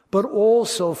 but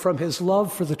also from his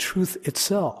love for the truth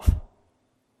itself.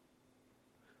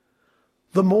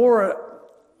 The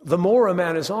more a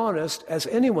man is honest, as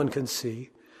anyone can see,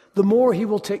 the more he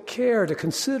will take care to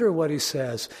consider what he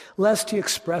says, lest he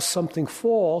express something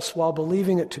false while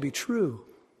believing it to be true.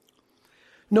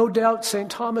 No doubt St.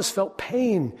 Thomas felt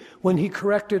pain when he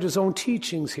corrected his own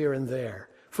teachings here and there.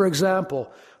 For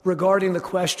example, regarding the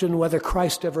question whether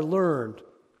Christ ever learned,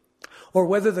 or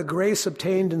whether the grace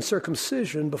obtained in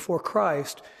circumcision before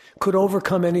Christ could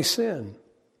overcome any sin.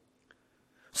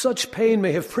 Such pain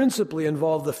may have principally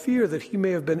involved the fear that he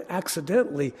may have been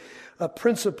accidentally a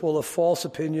principle of false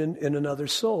opinion in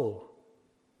another's soul.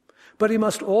 But he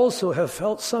must also have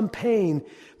felt some pain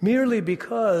merely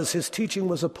because his teaching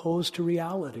was opposed to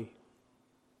reality.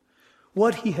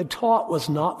 What he had taught was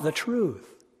not the truth.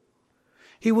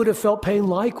 He would have felt pain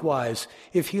likewise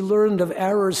if he learned of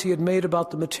errors he had made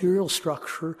about the material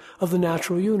structure of the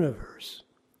natural universe.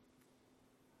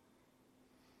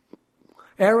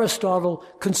 Aristotle,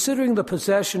 considering the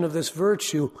possession of this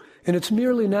virtue in its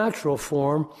merely natural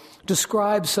form,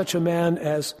 describes such a man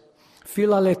as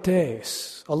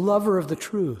philaletes, a lover of the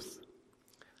truth.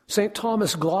 St.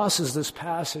 Thomas glosses this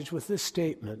passage with this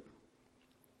statement: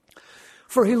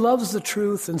 "For he loves the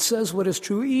truth and says what is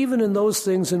true even in those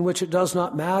things in which it does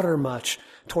not matter much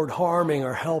toward harming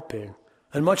or helping,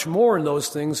 and much more in those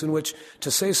things in which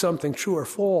to say something true or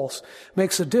false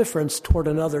makes a difference toward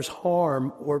another's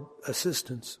harm or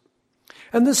assistance.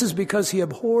 And this is because he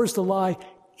abhors the lie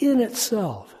in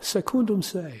itself, secundum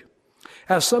se,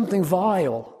 as something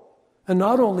vile, and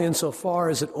not only insofar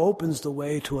as it opens the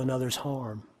way to another's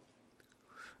harm."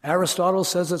 Aristotle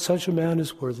says that such a man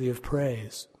is worthy of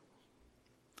praise.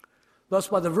 Thus,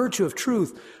 by the virtue of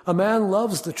truth, a man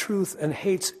loves the truth and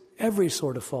hates every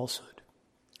sort of falsehood.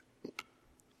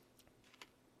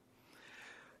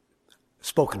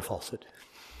 Spoken falsehood.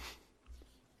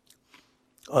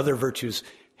 Other virtues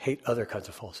hate other kinds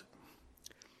of falsehood.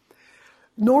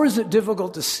 Nor is it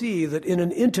difficult to see that in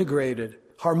an integrated,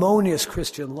 harmonious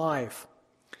Christian life,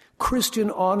 Christian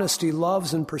honesty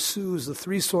loves and pursues the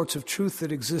three sorts of truth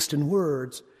that exist in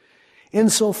words,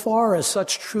 insofar as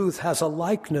such truth has a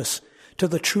likeness to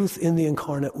the truth in the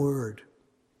incarnate Word.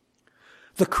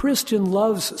 The Christian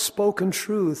loves spoken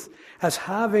truth as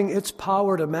having its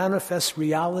power to manifest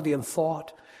reality and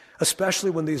thought, especially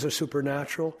when these are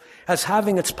supernatural, as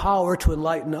having its power to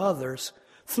enlighten others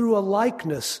through a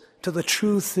likeness to the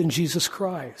truth in Jesus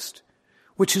Christ,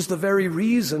 which is the very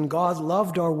reason God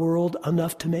loved our world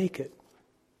enough to make it.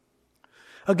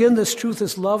 Again, this truth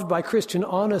is loved by Christian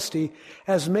honesty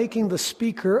as making the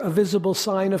speaker a visible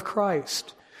sign of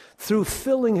Christ through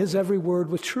filling his every word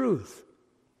with truth.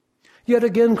 Yet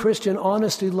again, Christian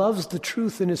honesty loves the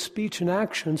truth in his speech and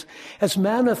actions as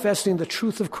manifesting the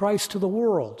truth of Christ to the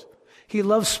world. He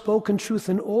loves spoken truth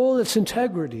in all its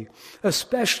integrity,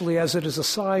 especially as it is a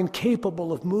sign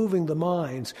capable of moving the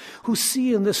minds who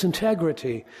see in this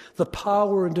integrity the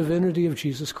power and divinity of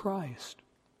Jesus Christ.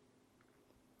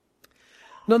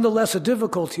 Nonetheless, a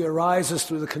difficulty arises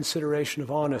through the consideration of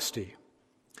honesty.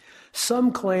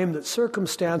 Some claim that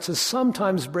circumstances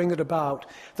sometimes bring it about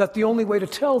that the only way to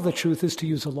tell the truth is to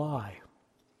use a lie.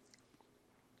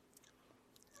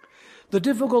 The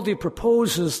difficulty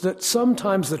proposes that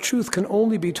sometimes the truth can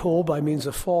only be told by means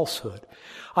of falsehood.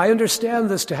 I understand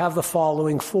this to have the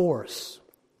following force.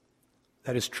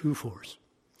 That is true force.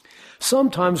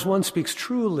 Sometimes one speaks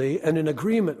truly and in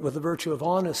agreement with the virtue of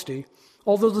honesty,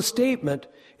 although the statement,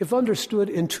 if understood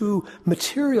in too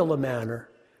material a manner,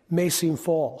 may seem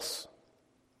false.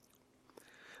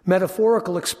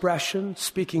 Metaphorical expression,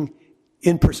 speaking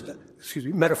in persona,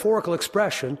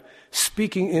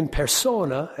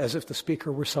 as if the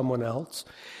speaker were someone else,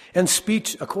 and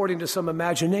speech according to some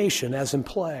imagination, as in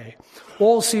play,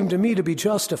 all seem to me to be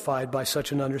justified by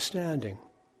such an understanding.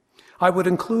 I would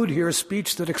include here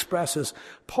speech that expresses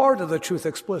part of the truth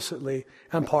explicitly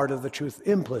and part of the truth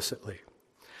implicitly.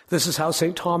 This is how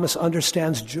St. Thomas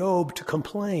understands Job to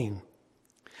complain.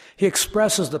 He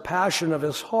expresses the passion of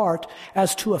his heart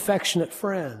as to affectionate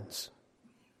friends.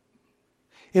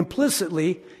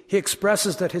 Implicitly, he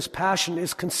expresses that his passion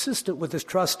is consistent with his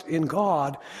trust in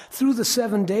God through the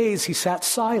 7 days he sat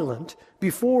silent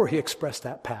before he expressed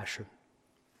that passion.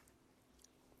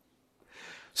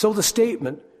 So the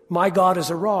statement, "My God is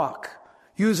a rock,"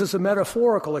 uses a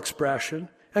metaphorical expression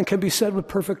and can be said with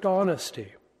perfect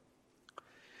honesty.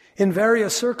 In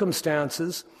various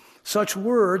circumstances, such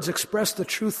words express the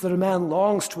truth that a man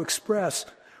longs to express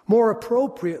more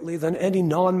appropriately than any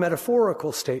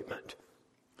non-metaphorical statement.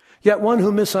 Yet one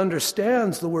who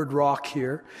misunderstands the word rock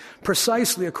here,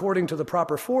 precisely according to the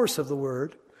proper force of the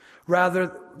word,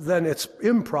 rather than its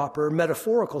improper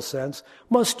metaphorical sense,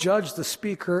 must judge the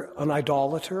speaker an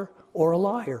idolater or a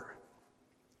liar.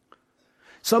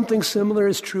 Something similar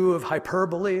is true of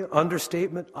hyperbole,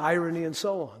 understatement, irony, and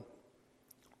so on.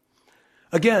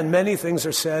 Again, many things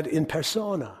are said in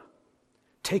persona,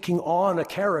 taking on a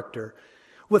character,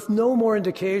 with no more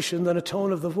indication than a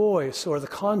tone of the voice or the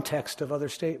context of other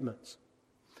statements.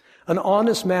 An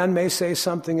honest man may say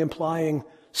something implying,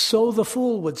 "So the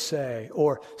fool would say,"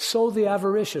 or "So the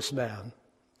avaricious man,"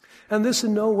 and this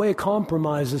in no way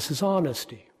compromises his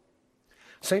honesty.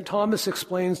 St. Thomas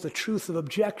explains the truth of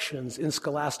objections in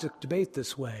scholastic debate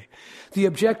this way. The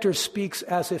objector speaks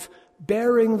as if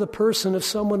bearing the person of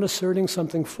someone asserting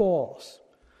something false.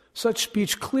 Such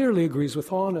speech clearly agrees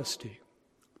with honesty.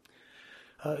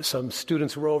 Some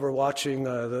students were over watching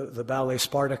the ballet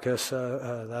Spartacus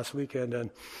last weekend, and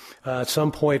at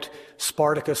some point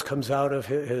Spartacus comes out of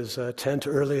his tent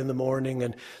early in the morning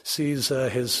and sees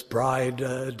his bride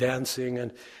dancing,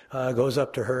 and goes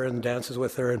up to her and dances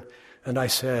with her. And I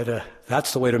said,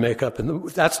 "That's the way to wake up in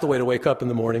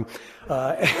the morning."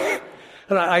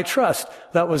 And I trust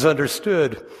that was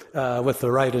understood with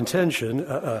the right intention.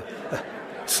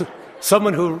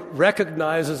 Someone who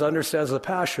understands the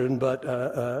passion, but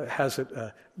has it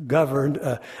governed.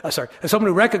 Someone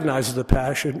who recognizes the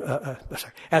passion.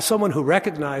 As someone who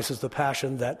recognizes the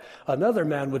passion that another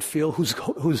man would feel,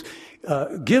 who's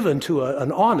given to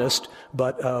an honest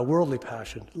but worldly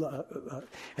passion.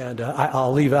 And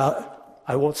I'll leave out.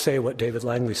 I won't say what David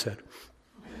Langley said.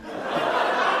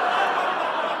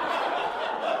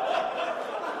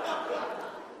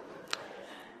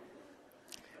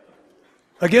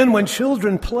 Again, when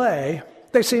children play,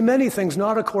 they say many things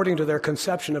not according to their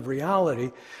conception of reality,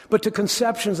 but to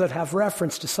conceptions that have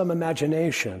reference to some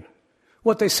imagination.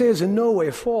 What they say is in no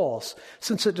way false,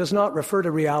 since it does not refer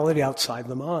to reality outside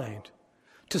the mind.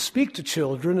 To speak to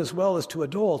children as well as to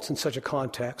adults in such a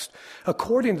context,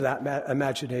 according to that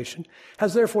imagination,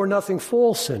 has therefore nothing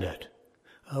false in it.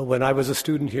 When I was a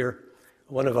student here,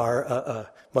 one of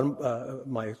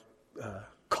my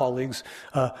colleagues,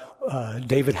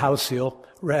 David Houseal,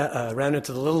 ran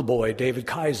into the little boy, David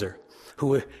Kaiser,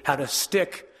 who had a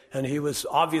stick, and he was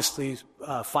obviously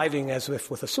fighting as if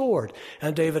with a sword.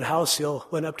 And David Houseal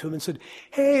went up to him and said,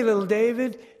 "Hey, little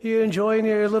David, you enjoying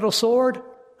your little sword?"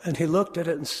 And he looked at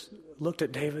it and looked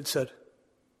at David and said,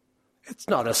 "It's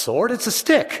not a sword, it's a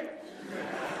stick."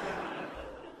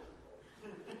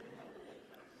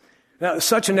 Now,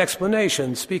 such an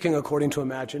explanation, speaking according to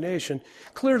imagination,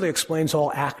 clearly explains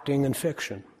all acting and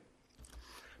fiction.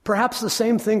 Perhaps the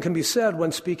same thing can be said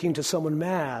when speaking to someone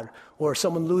mad or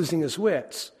someone losing his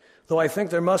wits, though I think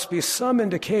there must be some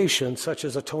indication, such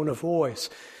as a tone of voice,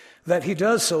 that he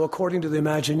does so according to the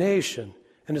imagination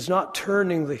and is not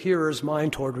turning the hearer's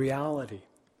mind toward reality.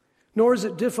 Nor is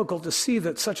it difficult to see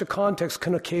that such a context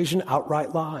can occasion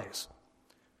outright lies.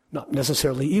 Not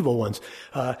necessarily evil ones.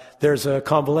 There's a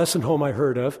convalescent home I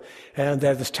heard of, and they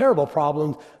have this terrible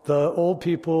problem. The old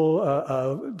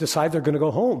people decide they're going to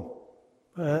go home.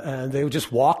 And they would just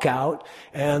walk out,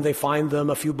 and they find them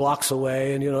a few blocks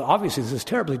away, and, obviously this is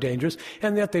terribly dangerous,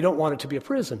 and yet they don't want it to be a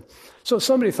prison. So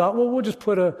somebody thought, well, we'll just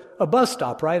put a bus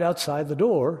stop right outside the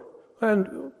door,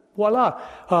 and voila.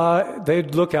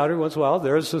 They'd look out every once in a while,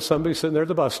 there's somebody sitting there at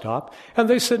the bus stop, and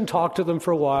they sit and talk to them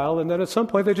for a while, and then at some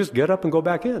point they just get up and go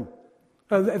back in.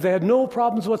 They had no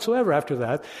problems whatsoever after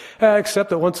that, except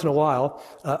that once in a while,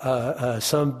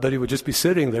 somebody would just be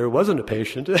sitting there who wasn't a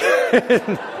patient.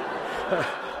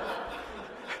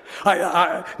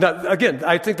 Now, again,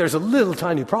 I think there's a little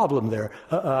tiny problem there.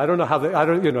 I don't know how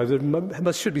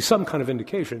there should be some kind of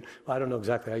indication. I don't know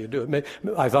exactly how you do it.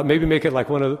 I thought maybe make it like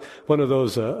one of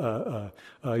those,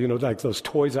 like those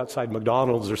toys outside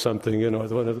McDonald's or something.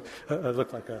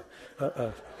 Look like a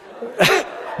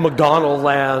McDonald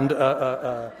Land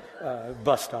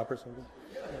bus stop or something.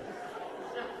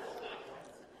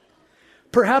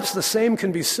 Perhaps the same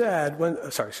can be said when,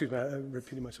 I'm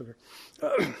repeating myself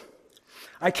here.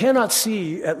 I cannot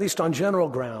see, at least on general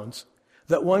grounds,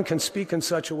 that one can speak in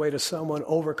such a way to someone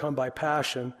overcome by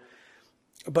passion,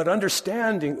 but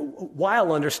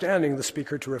while understanding the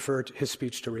speaker to refer to his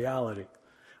speech to reality.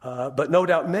 But no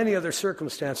doubt many other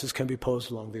circumstances can be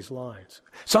posed along these lines.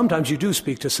 Sometimes you do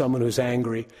speak to someone who's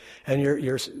angry, and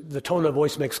the tone of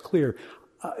voice makes clear,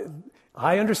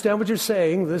 I understand what you're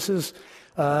saying, this is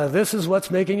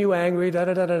what's making you angry,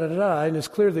 da-da-da-da-da-da, and it's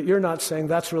clear that you're not saying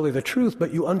that's really the truth,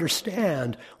 but you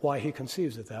understand why he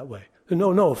conceives it that way. No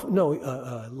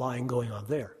lying going on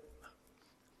there.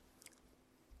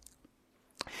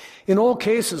 In all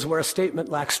cases where a statement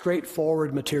lacks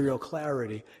straightforward material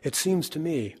clarity, it seems to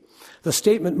me, the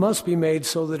statement must be made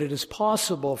so that it is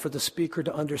possible for the speaker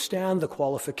to understand the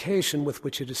qualification with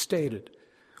which it is stated.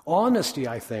 Honesty,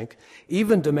 I think,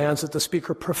 even demands that the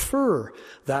speaker prefer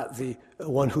that the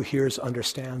one who hears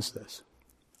understands this.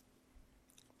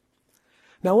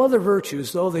 Now, other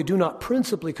virtues, though they do not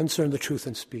principally concern the truth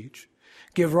in speech,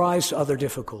 give rise to other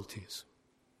difficulties.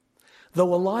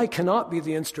 Though a lie cannot be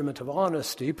the instrument of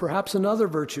honesty, perhaps another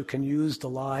virtue can use the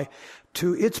lie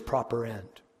to its proper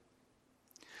end.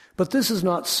 But this is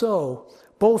not so,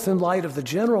 both in light of the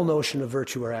general notion of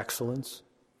virtue or excellence,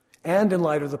 and in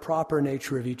light of the proper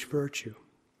nature of each virtue.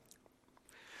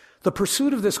 The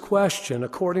pursuit of this question,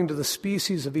 according to the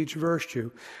species of each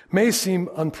virtue, may seem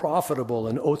unprofitable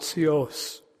and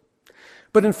otiose.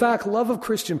 But in fact, love of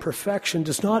Christian perfection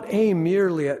does not aim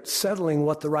merely at settling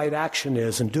what the right action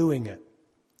is and doing it.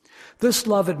 This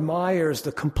love admires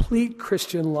the complete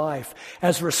Christian life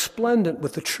as resplendent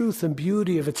with the truth and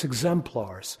beauty of its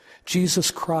exemplars,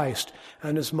 Jesus Christ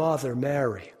and his mother,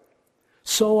 Mary.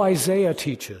 So Isaiah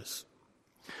teaches,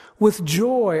 with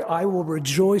joy I will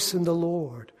rejoice in the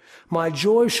Lord. My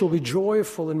joy shall be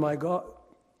joyful in my God.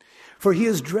 For he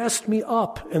has dressed me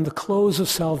up in the clothes of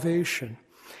salvation.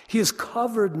 He has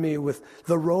covered me with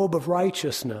the robe of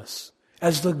righteousness,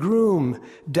 as the groom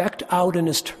decked out in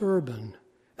his turban,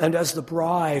 and as the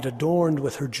bride adorned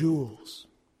with her jewels.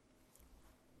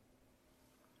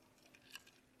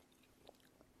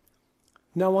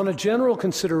 Now, on a general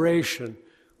consideration,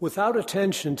 without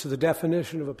attention to the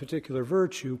definition of a particular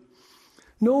virtue,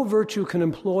 no virtue can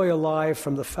employ a lie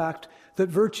from the fact that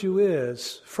virtue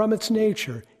is, from its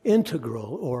nature,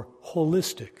 integral or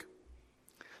holistic.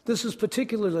 This is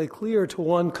particularly clear to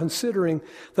one considering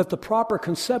that the proper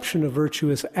conception of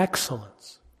virtue is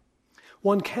excellence.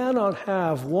 One cannot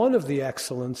have one of the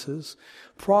excellences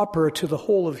proper to the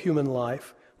whole of human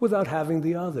life without having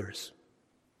the others.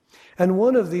 And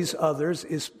one of these others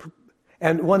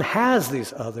and one has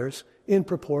these others in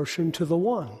proportion to the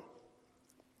one.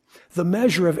 The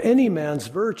measure of any man's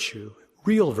virtue,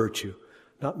 real virtue,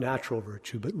 not natural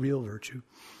virtue, but real virtue,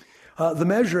 the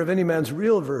measure of any man's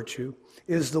real virtue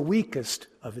is the weakest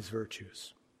of his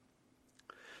virtues.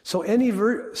 So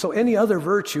any other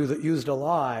virtue that used a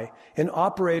lie in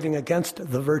operating against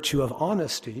the virtue of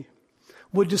honesty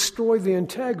would destroy the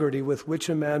integrity with which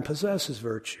a man possesses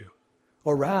virtue.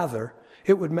 Or rather,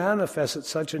 it would manifest that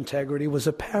such integrity was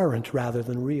apparent rather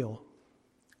than real.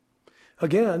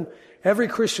 Again, every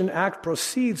Christian act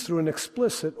proceeds through an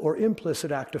explicit or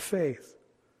implicit act of faith.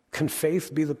 Can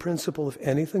faith be the principle of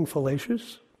anything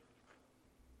fallacious?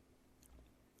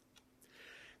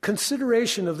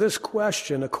 Consideration of this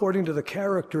question according to the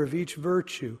character of each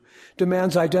virtue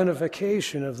demands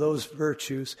identification of those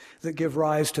virtues that give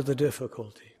rise to the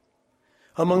difficulty.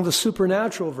 Among the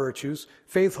supernatural virtues,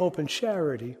 faith, hope, and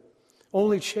charity,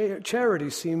 only charity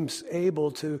seems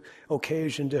able to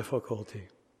occasion difficulty.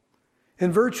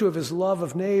 In virtue of his love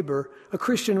of neighbor, a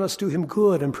Christian must do him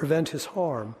good and prevent his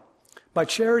harm. By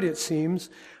charity, it seems,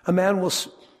 a man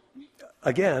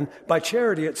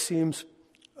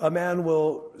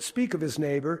will speak of his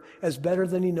neighbor as better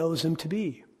than he knows him to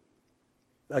be.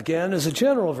 Again, as a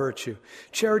general virtue,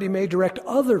 charity may direct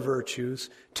other virtues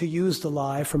to use the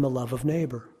lie from a love of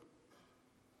neighbor.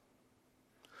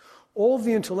 All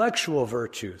the intellectual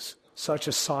virtues, such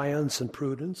as science and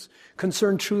prudence,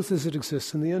 concern truth as it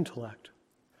exists in the intellect.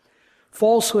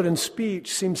 Falsehood in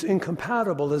speech seems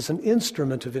incompatible as an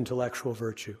instrument of intellectual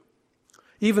virtue.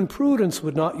 Even prudence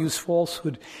would not use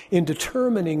falsehood in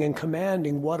determining and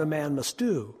commanding what a man must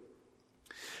do.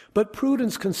 But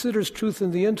prudence considers truth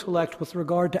in the intellect with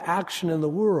regard to action in the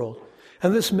world,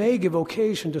 and this may give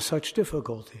occasion to such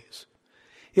difficulties.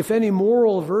 If any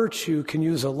moral virtue can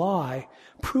use a lie,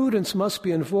 prudence must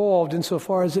be involved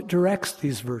insofar as it directs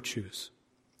these virtues.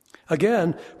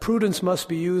 Again, prudence must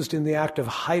be used in the act of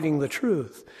hiding the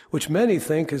truth, which many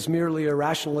think is merely a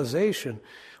rationalization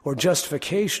or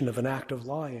justification of an act of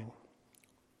lying.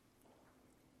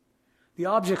 The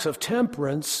objects of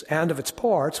temperance and of its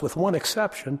parts, with one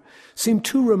exception, seem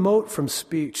too remote from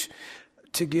speech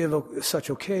to give such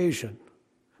occasion.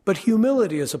 But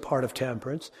humility is a part of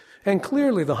temperance, and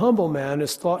clearly the humble man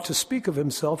is thought to speak of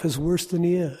himself as worse than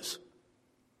he is.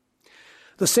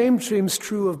 The same seems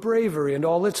true of bravery and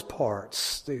all its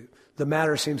parts. The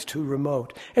matter seems too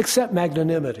remote, except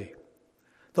magnanimity.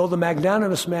 Though the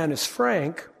magnanimous man is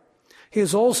frank, he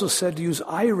is also said to use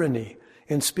irony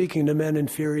in speaking to men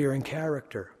inferior in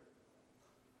character.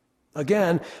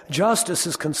 Again, justice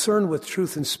is concerned with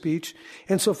truth in speech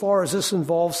insofar as this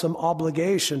involves some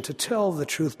obligation to tell the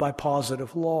truth by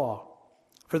positive law.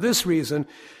 For this reason,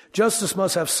 justice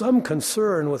must have some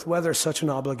concern with whether such an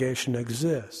obligation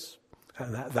exists.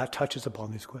 And that touches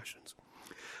upon these questions.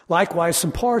 Likewise,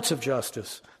 some parts of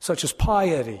justice, such as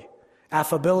piety,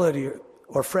 affability,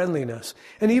 or friendliness,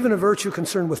 and even a virtue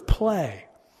concerned with play,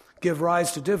 give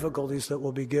rise to difficulties that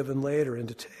will be given later in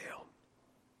detail.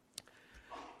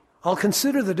 I'll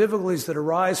consider the difficulties that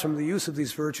arise from the use of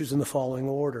these virtues in the following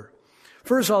order.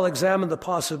 First, I'll examine the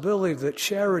possibility that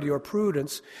charity or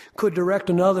prudence could direct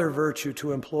another virtue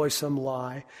to employ some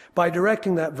lie by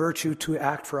directing that virtue to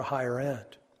act for a higher end.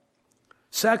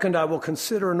 Second, I will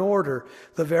consider in order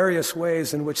the various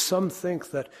ways in which some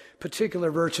think that particular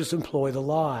virtues employ the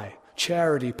lie: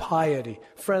 charity, piety,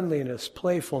 friendliness,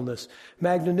 playfulness,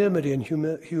 magnanimity, and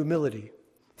humility.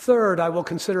 Third, I will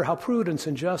consider how prudence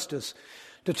and justice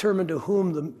determine to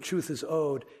whom the truth is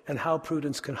owed and how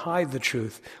prudence can hide the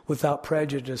truth without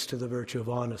prejudice to the virtue of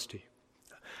honesty.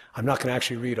 I'm not going to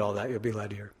actually read all that. You'll be glad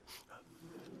to hear.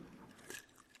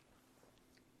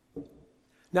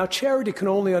 Now, charity can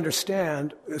only be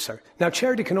understood,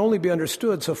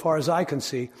 so far as I can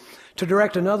see, to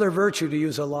direct another virtue to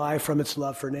use a lie from its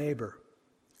love for neighbor.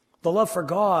 The love for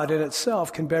God in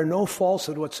itself can bear no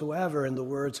falsehood whatsoever in the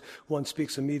words one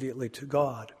speaks immediately to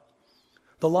God.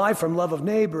 The lie from love of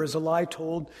neighbor is a lie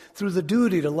told through the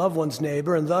duty to love one's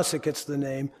neighbor, and thus it gets the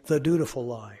name, the dutiful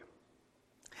lie.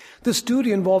 This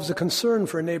duty involves a concern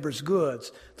for a neighbor's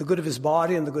goods, the good of his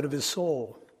body and the good of his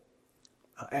soul.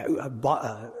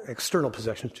 External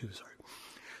possessions too,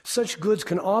 Such goods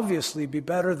can obviously be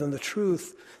better than the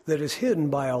truth that is hidden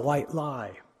by a white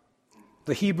lie.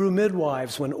 The Hebrew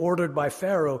midwives, when ordered by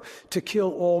Pharaoh to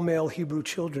kill all male Hebrew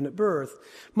children at birth,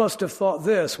 must have thought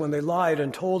this when they lied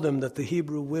and told him that the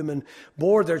Hebrew women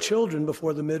bore their children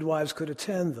before the midwives could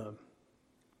attend them.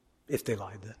 If they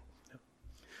lied then.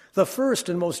 The first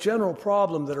and most general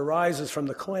problem that arises from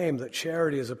the claim that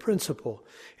charity is a principle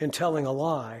in telling a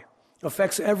lie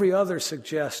affects every other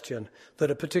suggestion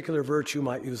that a particular virtue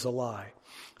might use a lie,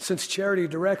 since charity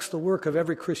directs the work of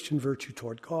every Christian virtue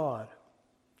toward God.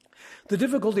 The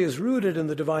difficulty is rooted in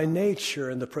the divine nature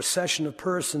and the procession of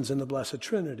persons in the Blessed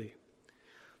Trinity.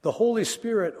 The Holy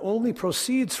Spirit only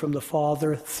proceeds from the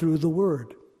Father through the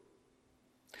Word.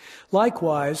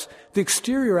 Likewise, the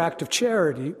interior act of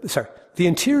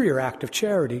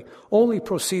charity only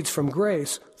proceeds from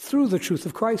grace through the truth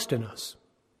of Christ in us.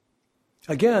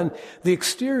 Again, the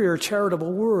exterior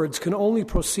charitable words can only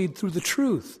proceed through the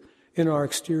truth in our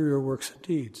exterior works and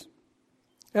deeds.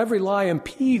 Every lie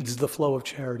impedes the flow of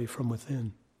charity from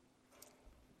within.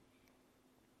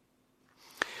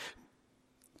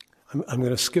 I'm going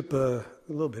to skip a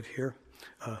little bit here.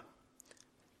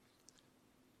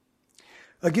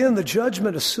 Again, the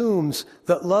judgment assumes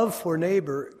that love for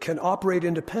neighbor can operate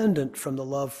independent from the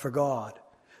love for God.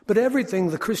 But everything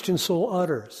the Christian soul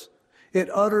utters, it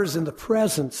utters in the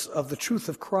presence of the truth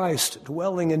of Christ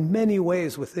dwelling in many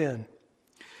ways within.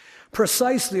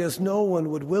 Precisely as no one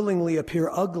would willingly appear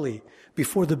ugly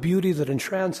before the beauty that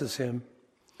entrances him,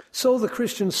 so the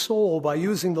Christian soul, by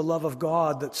using the love of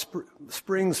God that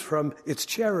springs from its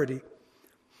charity,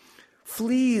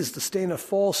 flees the stain of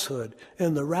falsehood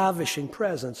in the ravishing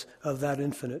presence of that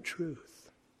infinite truth.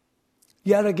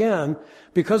 Yet again,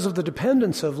 because of the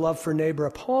dependence of love for neighbor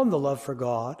upon the love for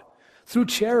God, through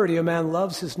charity a man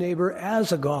loves his neighbor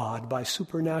as a God by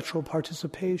supernatural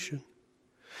participation.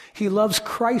 He loves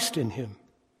Christ in him,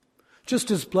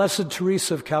 just as Blessed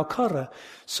Teresa of Calcutta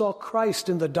saw Christ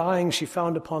in the dying she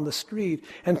found upon the street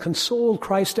and consoled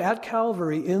Christ at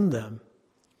Calvary in them.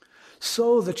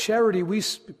 So through charity we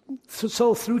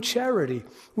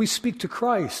speak to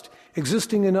Christ,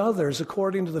 existing in others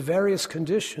according to the various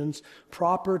conditions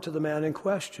proper to the man in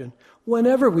question,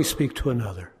 whenever we speak to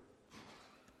another.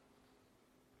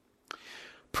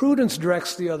 Prudence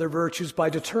directs the other virtues by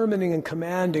determining and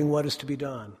commanding what is to be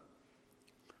done.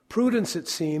 Prudence, it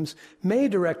seems, may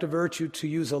direct a virtue to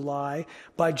use a lie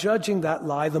by judging that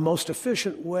lie the most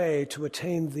efficient way to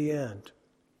attain the end.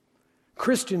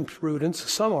 Christian prudence,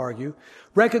 some argue,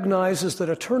 recognizes that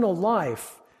eternal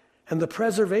life and the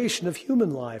preservation of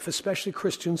human life, especially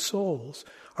Christian souls,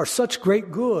 are such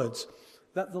great goods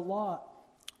that the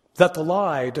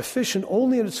lie, deficient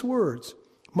only in its words,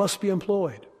 must be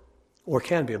employed or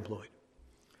can be employed.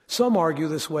 Some argue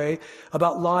this way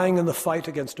about lying in the fight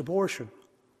against abortion.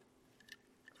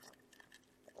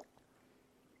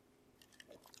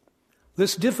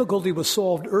 This difficulty was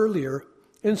solved earlier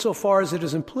insofar as it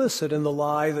is implicit in the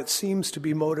lie that seems to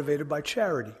be motivated by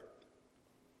charity.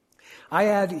 I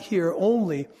add here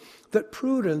only that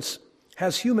prudence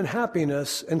has human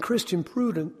happiness and Christian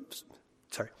prudence.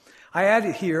 I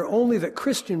add here only that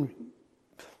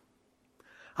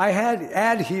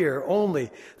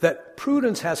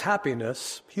prudence has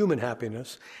happiness, human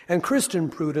happiness, and Christian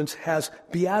prudence has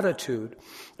beatitude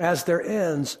as their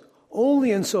ends,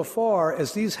 only insofar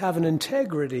as these have an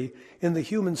integrity in the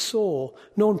human soul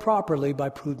known properly by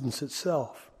prudence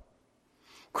itself.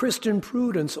 Christian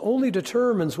prudence only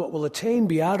determines what will attain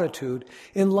beatitude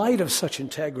in light of such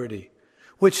integrity,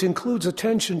 which includes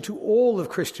attention to all of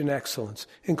Christian excellence,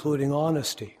 including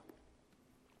honesty.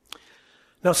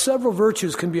 Now, several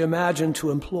virtues can be imagined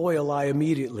to employ a lie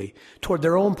immediately toward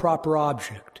their own proper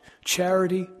object: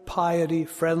 charity, piety,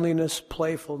 friendliness,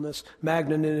 playfulness,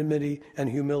 magnanimity, and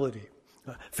humility.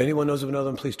 If anyone knows of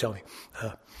another one, please tell me.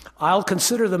 I'll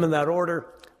consider them in that order,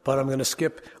 but I'm going to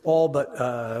skip all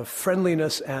but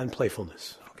friendliness and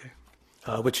playfulness,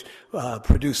 okay? Which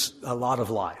produce a lot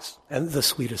of lies, and the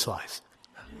sweetest lies.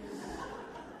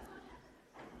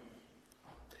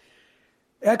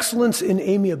 Excellence in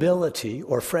amiability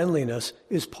or friendliness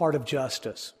is part of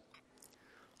justice.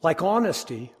 Like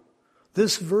honesty,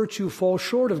 this virtue falls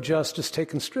short of justice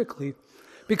taken strictly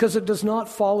because it does not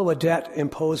follow a debt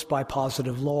imposed by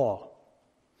positive law.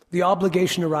 The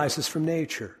obligation arises from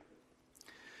nature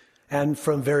and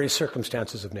from various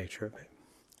circumstances of nature.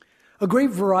 A great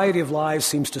variety of lies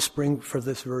seems to spring from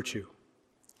this virtue.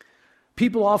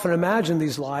 People often imagine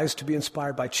these lies to be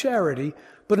inspired by charity,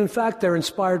 but in fact they're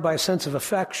inspired by a sense of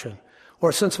affection or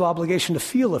a sense of obligation to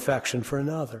feel affection for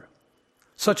another.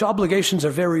 Such obligations are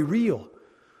very real.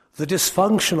 The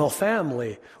dysfunctional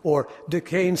family or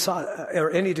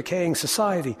any decaying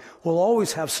society will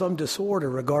always have some disorder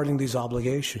regarding these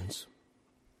obligations.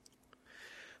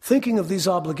 Thinking of these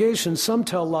obligations, some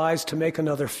tell lies to make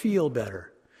another feel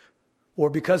better, or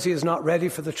because he is not ready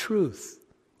for the truth,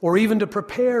 or even to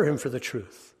prepare him for the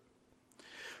truth.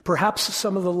 Perhaps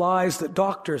some of the lies that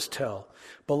doctors tell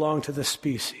belong to this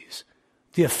species,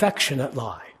 the affectionate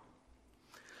lie.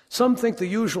 Some think the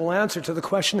usual answer to the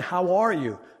question, "How are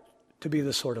you?" to be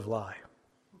the sort of lie.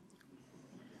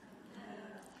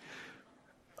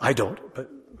 I don't, but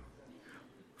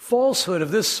falsehood of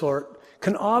this sort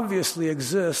can obviously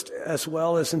exist as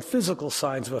well as in physical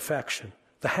signs of affection,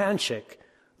 the handshake,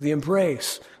 the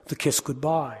embrace, the kiss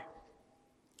goodbye.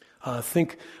 I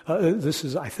think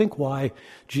why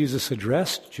Jesus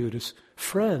addressed Judas,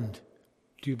 "Friend,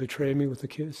 do you betray me with a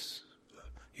kiss?"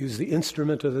 Use the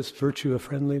instrument of this virtue of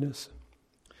friendliness.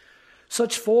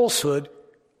 Such falsehood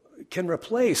can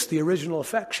replace the original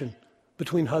affection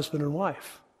between husband and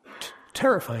wife.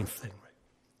 Terrifying thing,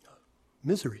 right?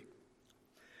 Misery.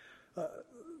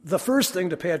 The first thing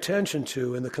to pay attention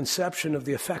to in the conception of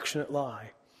the affectionate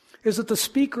lie is that the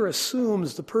speaker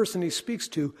assumes the person he speaks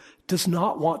to does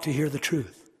not want to hear the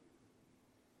truth.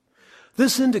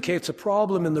 This indicates a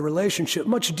problem in the relationship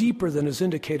much deeper than is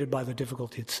indicated by the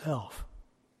difficulty itself.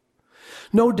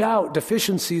 No doubt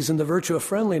deficiencies in the virtue of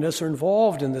friendliness are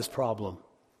involved in this problem.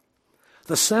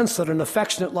 The sense that an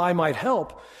affectionate lie might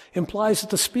help implies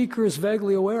that the speaker is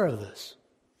vaguely aware of this.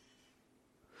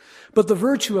 But the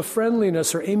virtue of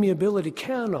friendliness or amiability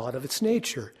cannot, of its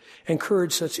nature,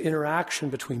 encourage such interaction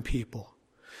between people.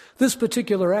 This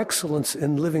particular excellence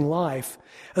in living life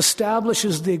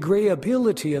establishes the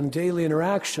agreeability in daily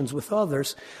interactions with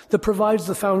others that provides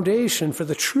the foundation for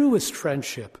the truest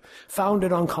friendship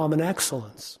founded on common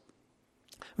excellence.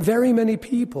 Very many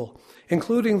people,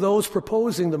 including those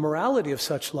proposing the morality of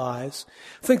such lies,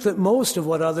 think that most of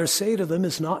what others say to them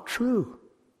is not true.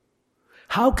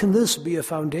 How can this be a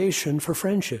foundation for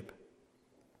friendship?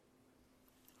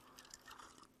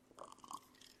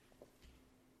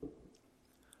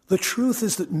 The truth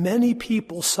is that many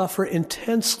people suffer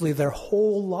intensely their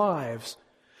whole lives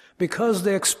because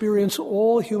they experience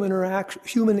all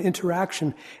human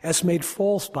interaction as made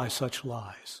false by such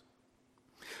lies.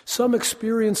 Some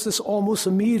experience this almost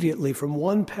immediately from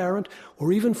one parent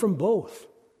or even from both.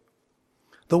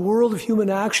 The world of human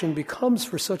action becomes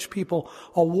for such people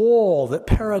a wall that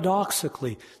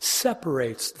paradoxically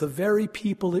separates the very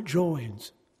people it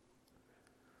joins.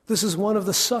 This is one of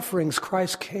the sufferings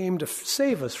Christ came to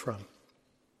save us from.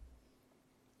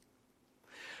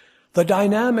 The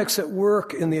dynamics at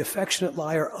work in the affectionate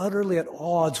lie are utterly at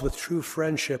odds with true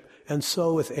friendship, and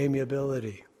so with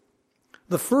amiability.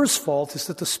 The first fault is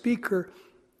that the speaker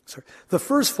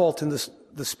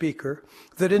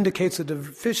that indicates a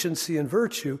deficiency in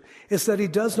virtue is that he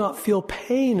does not feel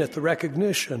pain at the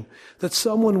recognition that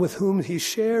someone with whom he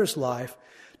shares life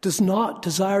does not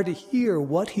desire to hear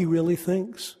what he really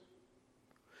thinks.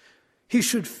 He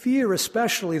should fear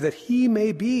especially that he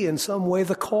may be in some way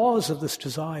the cause of this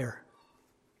desire.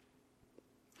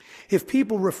 If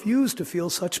people refuse to feel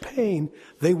such pain,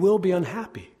 they will be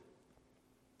unhappy.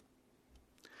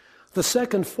 The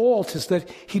second fault is that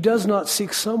he does not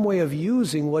seek some way of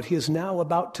using what he is now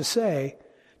about to say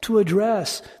to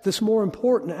address this more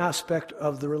important aspect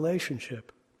of the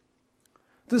relationship.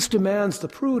 This demands the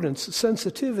prudence,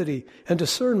 sensitivity, and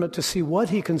discernment to see what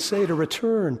he can say to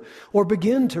return or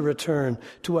begin to return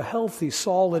to a healthy,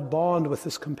 solid bond with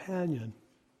his companion.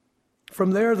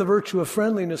 From there, the virtue of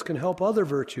friendliness can help other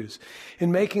virtues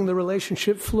in making the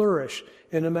relationship flourish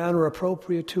in a manner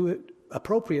appropriate to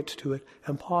it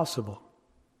and possible.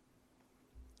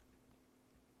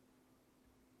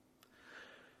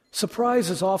 Surprise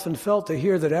is often felt to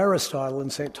hear that Aristotle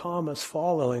and St. Thomas,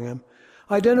 following him,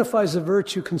 identifies a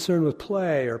virtue concerned with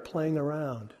play or playing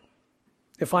around.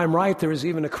 If I'm right, there is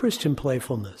even a Christian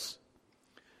playfulness.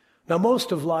 Now,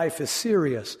 most of life is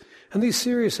serious, and these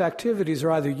serious activities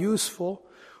are either useful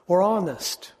or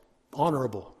honest,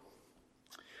 honorable.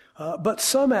 But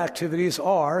some activities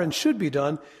are and should be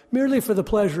done merely for the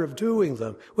pleasure of doing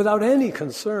them, without any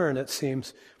concern, it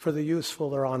seems, for the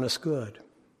useful or honest good.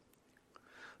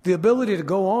 The ability to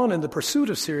go on in the pursuit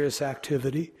of serious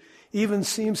activity even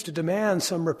seems to demand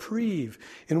some reprieve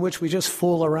in which we just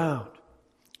fool around.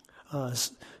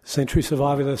 St. Teresa of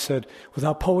Avila said,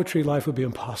 without poetry, life would be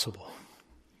impossible.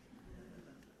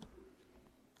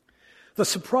 The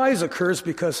surprise occurs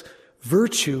because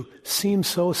virtue seems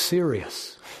so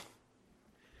serious.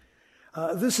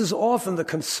 This is often the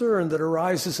concern that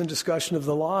arises in discussion of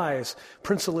the lies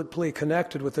principally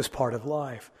connected with this part of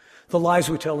life, the lies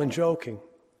we tell in joking.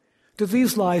 Do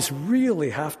these lies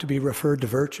really have to be referred to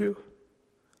virtue?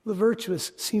 The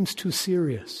virtuous seems too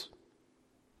serious.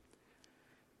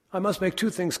 I must make two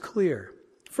things clear.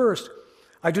 First,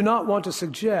 I do not want to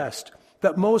suggest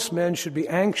that most men should be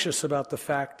anxious about the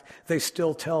fact they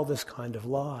still tell this kind of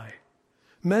lie.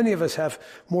 Many of us have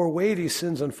more weighty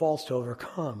sins and faults to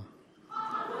overcome.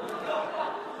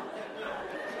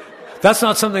 That's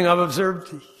not something I've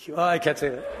observed. Oh, I can't say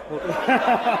that.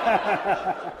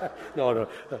 No.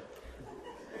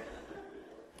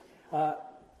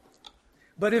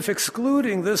 But if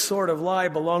excluding this sort of lie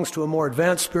belongs to a more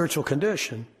advanced spiritual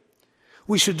condition,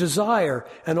 we should desire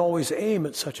and always aim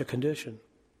at such a condition.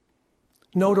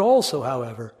 Note also,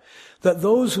 however, that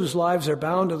those whose lives are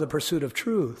bound to the pursuit of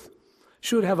truth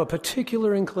should have a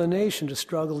particular inclination to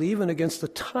struggle even against the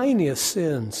tiniest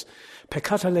sins,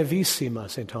 peccata levissima,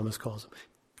 St. Thomas calls them,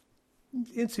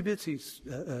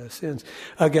 itsy-bitsy sins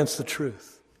against the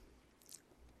truth.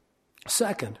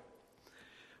 Second,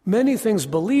 many things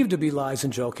believed to be lies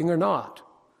and joking are not.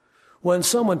 When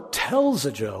someone tells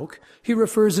a joke, he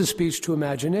refers his speech to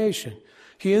imagination.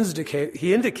 He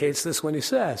indicates this when he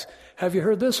says, have you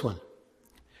heard this one?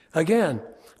 Again,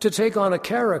 to take on a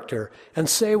character and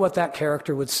say what that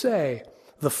character would say,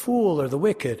 the fool or the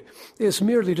wicked, is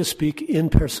merely to speak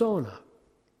in persona.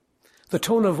 The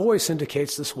tone of voice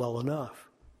indicates this well enough.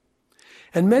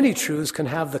 And many truths can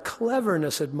have the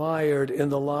cleverness admired in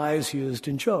the lies used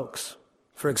in jokes.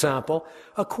 For example,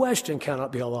 a question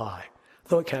cannot be a lie,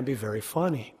 though it can be very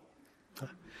funny.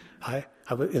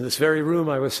 In this very room,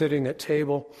 I was sitting at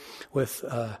table with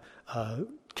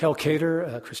Kel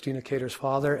Cater, Christina Cater's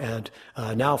father, and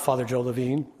now Father Joe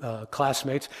Levine,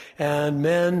 classmates, and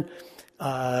men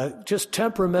just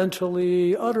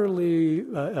temperamentally, utterly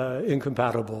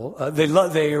incompatible.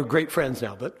 They are great friends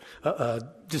now, but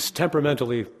just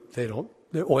temperamentally, they're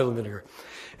oil and vinegar.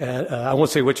 And I won't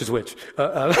say which is which.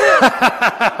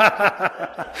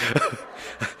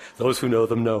 Those who know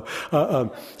them know.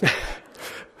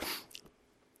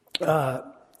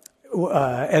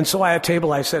 And so at a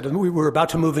table, I said, and we were about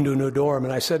to move into a new dorm,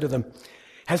 and I said to them,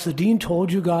 has the dean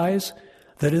told you guys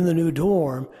that in the new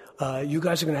dorm, you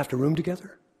guys are going to have to room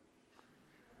together?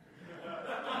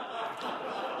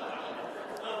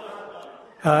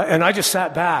 And I just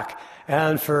sat back,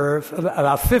 and for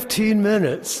about 15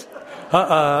 minutes,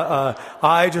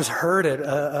 I just heard it.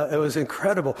 It was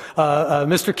incredible.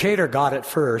 Mr. Cater got it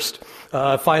first.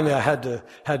 Finally, I had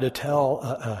to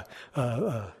tell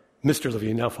Mr.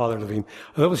 Levine, now Father Levine.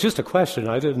 That was just a question.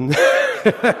 I didn't.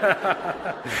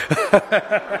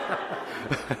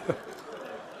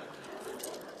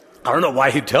 I don't know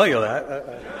why he'd tell you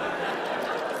that.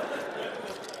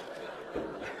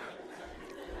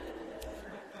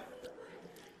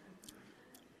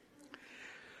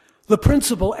 The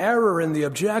principal error in the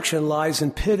objection lies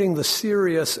in pitting the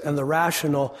serious and the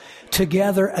rational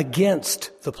together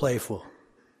against the playful.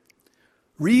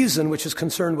 Reason, which is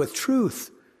concerned with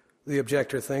truth, the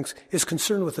objector thinks, is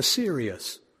concerned with the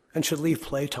serious and should leave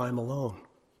playtime alone.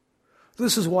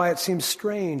 This is why it seems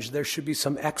strange there should be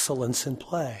some excellence in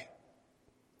play.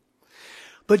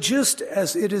 But just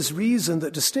as it is reason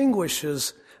that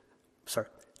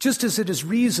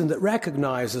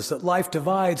recognizes that life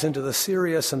divides into the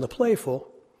serious and the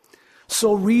playful,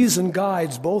 so reason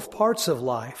guides both parts of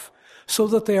life so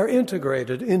that they are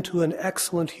integrated into an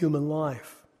excellent human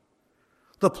life.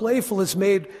 The playful is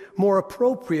made more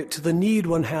appropriate to the need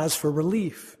one has for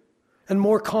relief and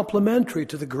more complementary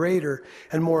to the greater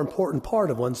and more important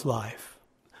part of one's life.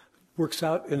 Works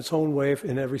out in its own way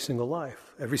in every single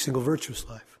life, every single virtuous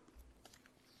life.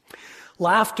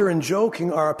 Laughter and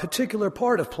joking are a particular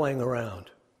part of playing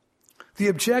around. The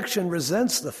objection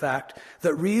resents the fact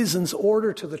that reason's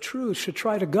order to the truth should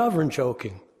try to govern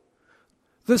joking.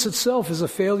 This itself is a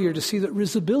failure to see that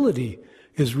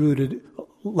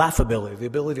laughability, the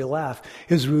ability to laugh,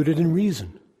 is rooted in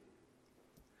reason.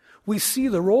 We see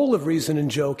the role of reason in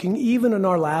joking even in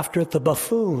our laughter at the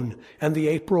buffoon and the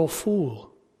April fool.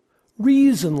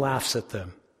 Reason laughs at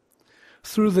them.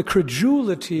 Through the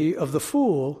credulity of the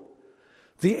fool,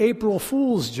 the April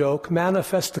Fool's joke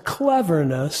manifests the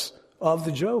cleverness of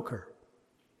the joker.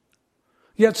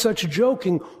 Yet such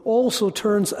joking also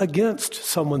turns against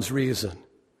someone's reason.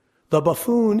 The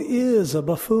buffoon is a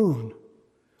buffoon.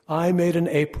 I made an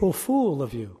April Fool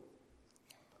of you.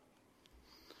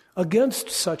 Against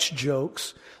such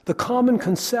jokes, the common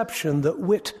conception that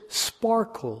wit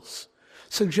sparkles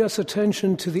suggests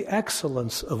attention to the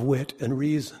excellence of wit and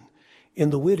reason in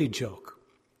the witty joke.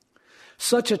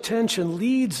 Such attention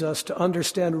leads us to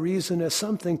understand reason as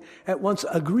something at once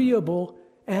agreeable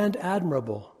and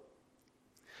admirable.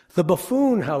 The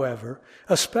buffoon, however,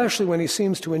 especially when he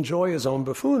seems to enjoy his own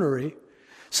buffoonery,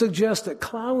 suggests that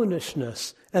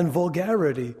clownishness and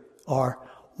vulgarity are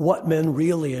what men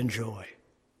really enjoy.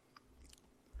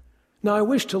 Now, I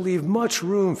wish to leave much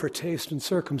room for taste and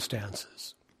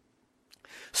circumstances.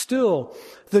 Still,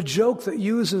 the joke that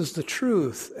uses the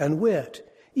truth and wit,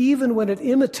 even when it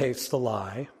imitates the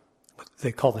lie, what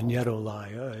they call the Nieto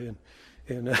lie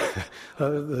in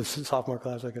the sophomore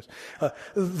class, I guess.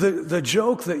 The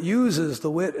joke that uses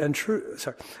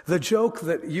the joke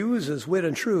that uses wit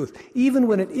and truth, even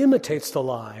when it imitates the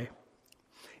lie,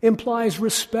 implies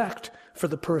respect for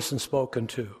the person spoken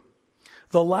to.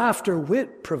 The laughter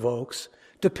wit provokes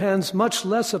depends much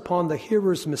less upon the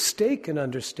hearer's mistaken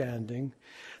understanding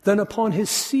than upon his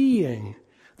seeing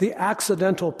the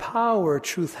accidental power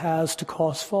truth has to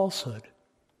cause falsehood.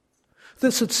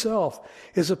 This itself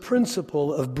is a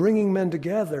principle of bringing men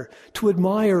together to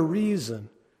admire reason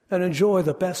and enjoy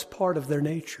the best part of their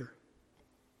nature.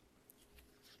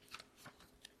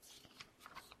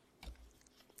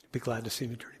 Be glad to see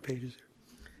me turning pages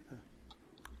here.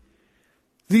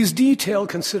 These detailed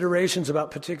considerations about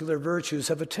particular virtues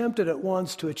have attempted at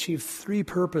once to achieve three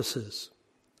purposes.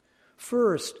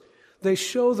 First, they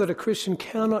show that a Christian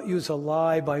cannot use a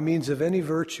lie by means of any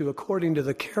virtue according to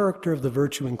the character of the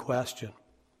virtue in question.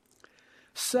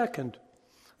 Second,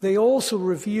 they also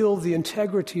reveal the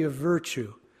integrity of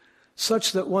virtue,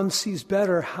 such that one sees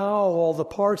better how all the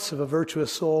parts of a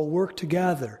virtuous soul work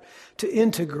together to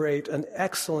integrate an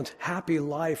excellent, happy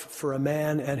life for a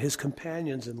man and his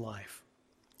companions in life.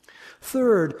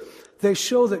 Third, they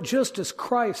show that just as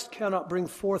Christ cannot bring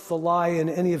forth the lie in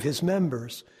any of his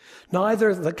members,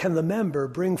 neither can the member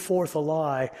bring forth a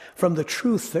lie from the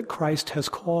truth that Christ has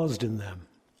caused in them.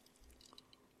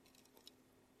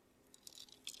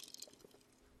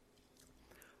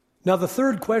 Now, the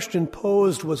third question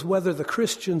posed was whether the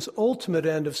Christian's ultimate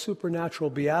end of supernatural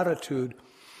beatitude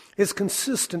is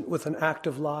consistent with an act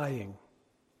of lying.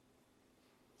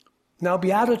 Now,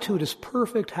 beatitude is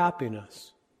perfect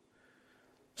happiness.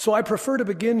 So I prefer to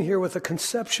begin here with a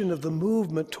conception of the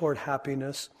movement toward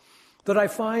happiness that I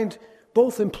find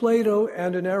both in Plato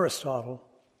and in Aristotle,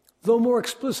 though more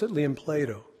explicitly in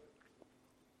Plato.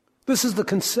 This is the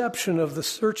conception of the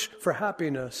search for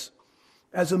happiness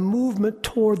as a movement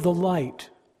toward the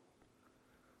light.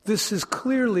 This is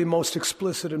clearly most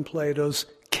explicit in Plato's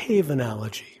cave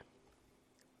analogy.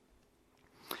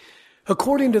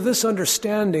 According to this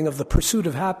understanding of the pursuit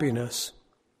of happiness,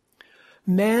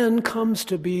 man comes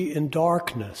to be in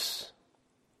darkness.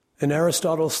 In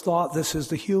Aristotle's thought, this is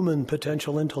the human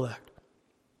potential intellect.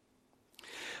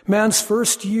 Man's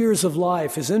first years of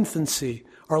life, his infancy,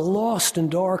 are lost in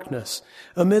darkness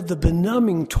amid the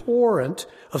benumbing torrent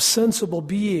of sensible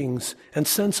beings and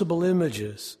sensible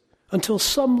images until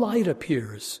some light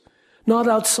appears, not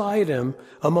outside him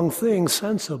among things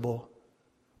sensible,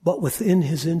 but within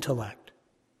his intellect.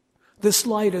 This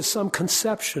light is some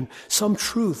conception, some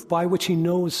truth by which he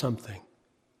knows something.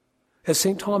 As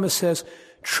St. Thomas says,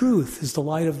 truth is the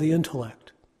light of the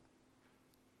intellect.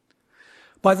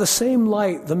 By the same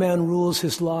light, the man rules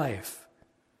his life.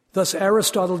 Thus,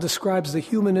 Aristotle describes the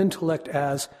human intellect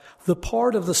as the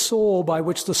part of the soul by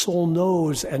which the soul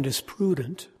knows and is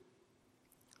prudent.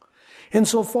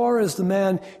 Insofar as the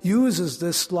man uses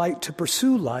this light to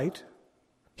pursue light,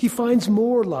 he finds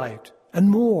more light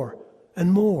and more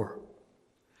and more.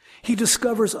 He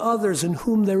discovers others in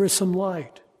whom there is some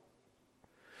light.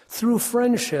 Through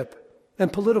friendship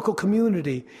and political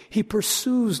community, he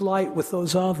pursues light with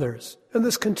those others. And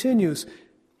this continues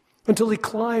until he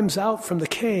climbs out from the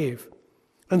cave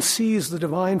and sees the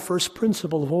divine first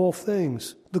principle of all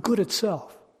things, the good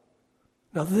itself.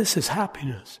 Now this is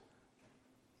happiness.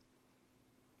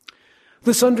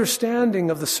 This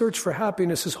understanding of the search for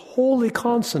happiness is wholly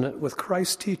consonant with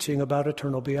Christ's teaching about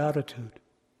eternal beatitude.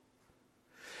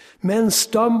 Men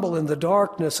stumble in the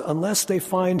darkness unless they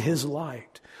find his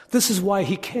light. This is why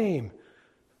he came.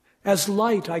 As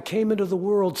light, I came into the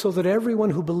world so that everyone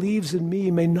who believes in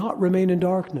me may not remain in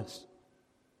darkness.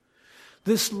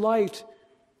 This light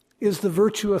is the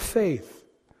virtue of faith.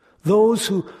 Those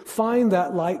who find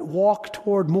that light walk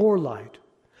toward more light.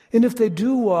 And if they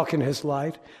do walk in his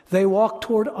light, they walk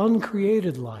toward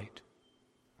uncreated light.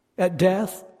 At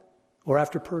death, or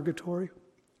after purgatory,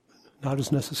 not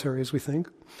as necessary as we think,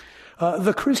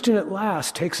 the Christian at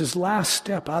last takes his last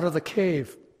step out of the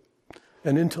cave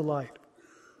and into light.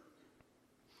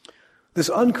 This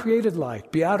uncreated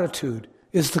light, beatitude,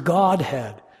 is the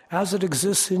Godhead as it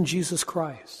exists in Jesus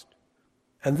Christ.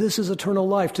 And this is eternal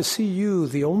life, to see you,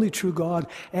 the only true God,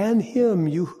 and him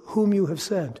whom you have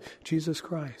sent, Jesus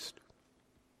Christ.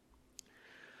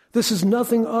 This is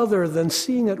nothing other than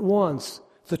seeing at once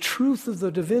the truth of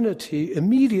the divinity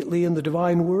immediately in the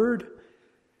divine word,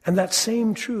 and that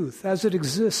same truth as it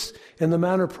exists in the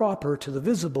manner proper to the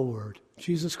visible word,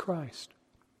 Jesus Christ.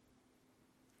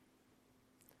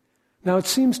 Now it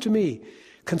seems to me,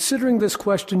 considering this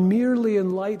question merely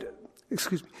in light of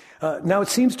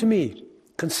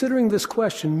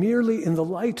the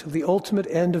light of the ultimate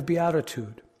end of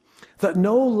beatitude, that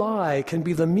no lie can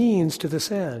be the means to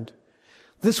this end,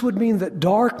 this would mean that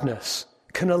darkness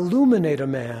can illuminate a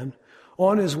man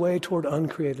on his way toward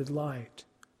uncreated light.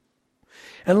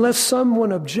 Unless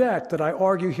someone object that I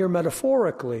argue here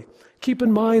metaphorically, keep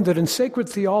in mind that in sacred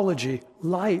theology,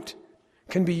 light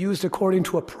can be used according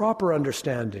to a proper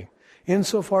understanding,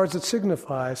 insofar as it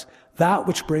signifies that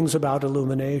which brings about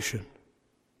illumination.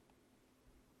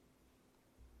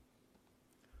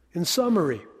 In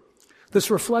summary, this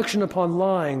reflection upon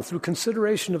lying through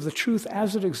consideration of the truth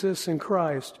as it exists in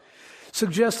Christ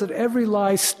suggests that every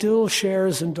lie still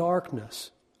shares in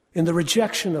darkness, in the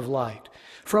rejection of light,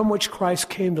 from which Christ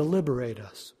came to liberate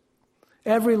us.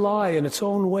 Every lie in its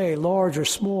own way, large or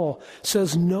small,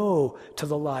 says no to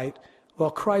the light,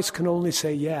 while Christ can only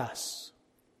say yes.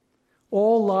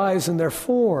 All lies in their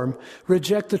form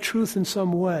reject the truth in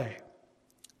some way.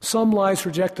 Some lies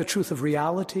reject the truth of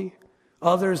reality,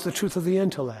 others the truth of the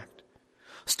intellect.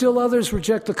 Still others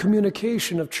reject the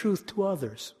communication of truth to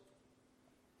others.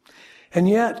 And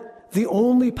yet, the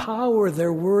only power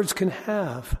their words can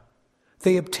have,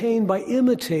 they obtain by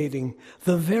imitating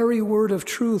the very word of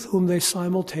truth whom they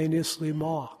simultaneously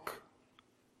mock.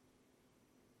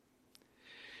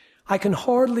 I can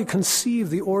hardly conceive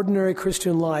the ordinary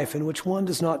Christian life in which one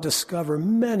does not discover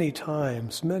many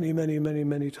times, many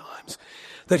times,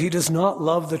 that he does not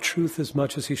love the truth as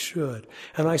much as he should.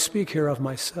 And I speak here of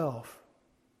myself.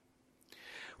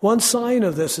 One sign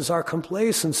of this is our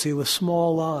complacency with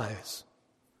small lies.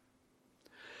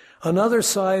 Another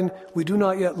sign we do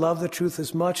not yet love the truth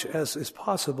as much as is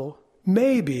possible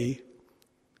may be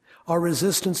our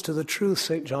resistance to the truth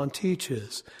St. John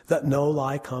teaches, that no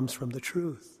lie comes from the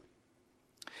truth.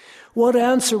 What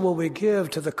answer will we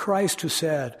give to the Christ who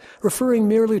said, referring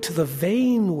merely to the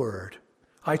vain word,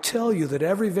 I tell you that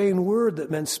every vain word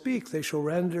that men speak, they shall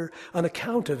render an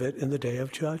account of it in the day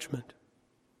of judgment.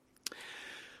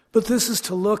 But this is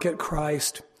to look at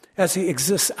Christ as he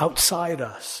exists outside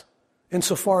us,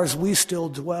 insofar as we still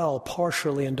dwell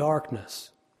partially in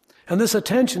darkness. And this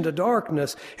attention to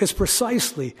darkness is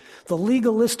precisely the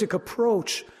legalistic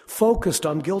approach focused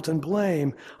on guilt and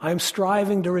blame I am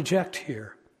striving to reject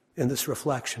here in this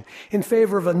reflection, in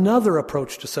favor of another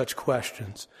approach to such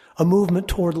questions, a movement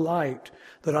toward light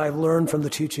that I have learned from the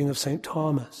teaching of St.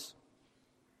 Thomas.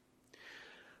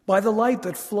 By the light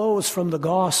that flows from the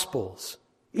Gospels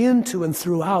into and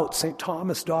throughout St.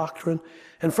 Thomas' doctrine,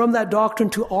 and from that doctrine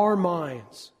to our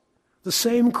minds, the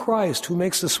same Christ who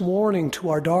makes this warning to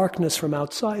our darkness from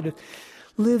outside it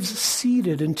lives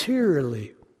seated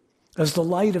interiorly as the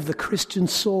light of the Christian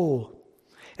soul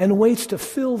and waits to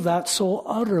fill that soul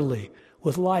utterly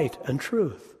with light and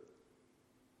truth.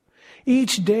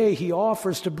 Each day he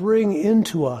offers to bring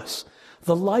into us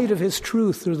the light of his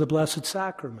truth through the Blessed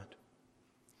Sacrament.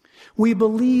 We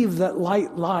believe that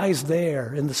light lies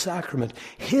there in the sacrament,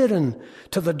 hidden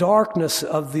to the darkness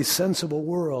of the sensible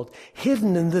world,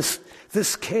 hidden in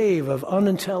this cave of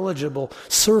unintelligible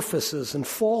surfaces and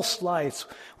false lights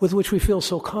with which we feel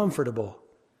so comfortable.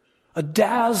 A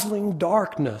dazzling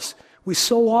darkness we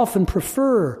so often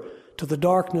prefer to the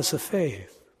darkness of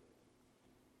faith.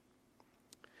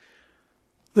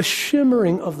 The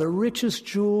shimmering of the richest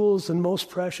jewels and most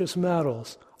precious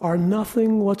metals are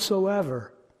nothing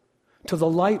whatsoever to the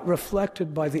light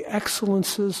reflected by the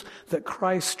excellences that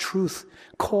Christ's truth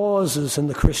causes in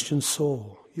the Christian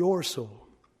soul, your soul.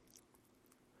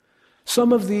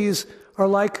 Some of these are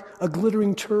like a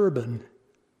glittering turban.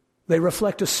 They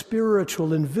reflect a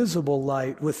spiritual, invisible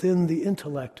light within the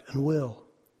intellect and will.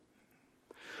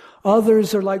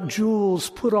 Others are like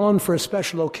jewels put on for a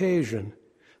special occasion.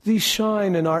 These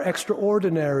shine in our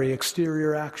extraordinary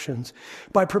exterior actions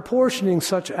by proportioning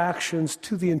such actions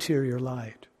to the interior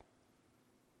light.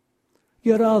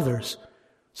 Yet others,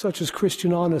 such as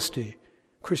Christian honesty,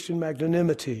 Christian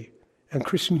magnanimity, and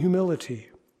Christian humility,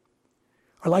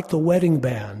 are like the wedding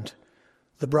band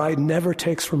the bride never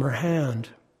takes from her hand.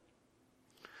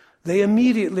 They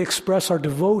immediately express our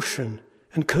devotion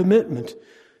and commitment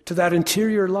to that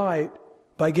interior light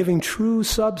by giving true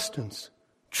substance,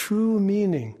 true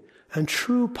meaning, and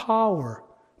true power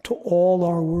to all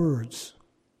our words.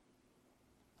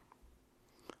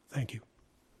 Thank you.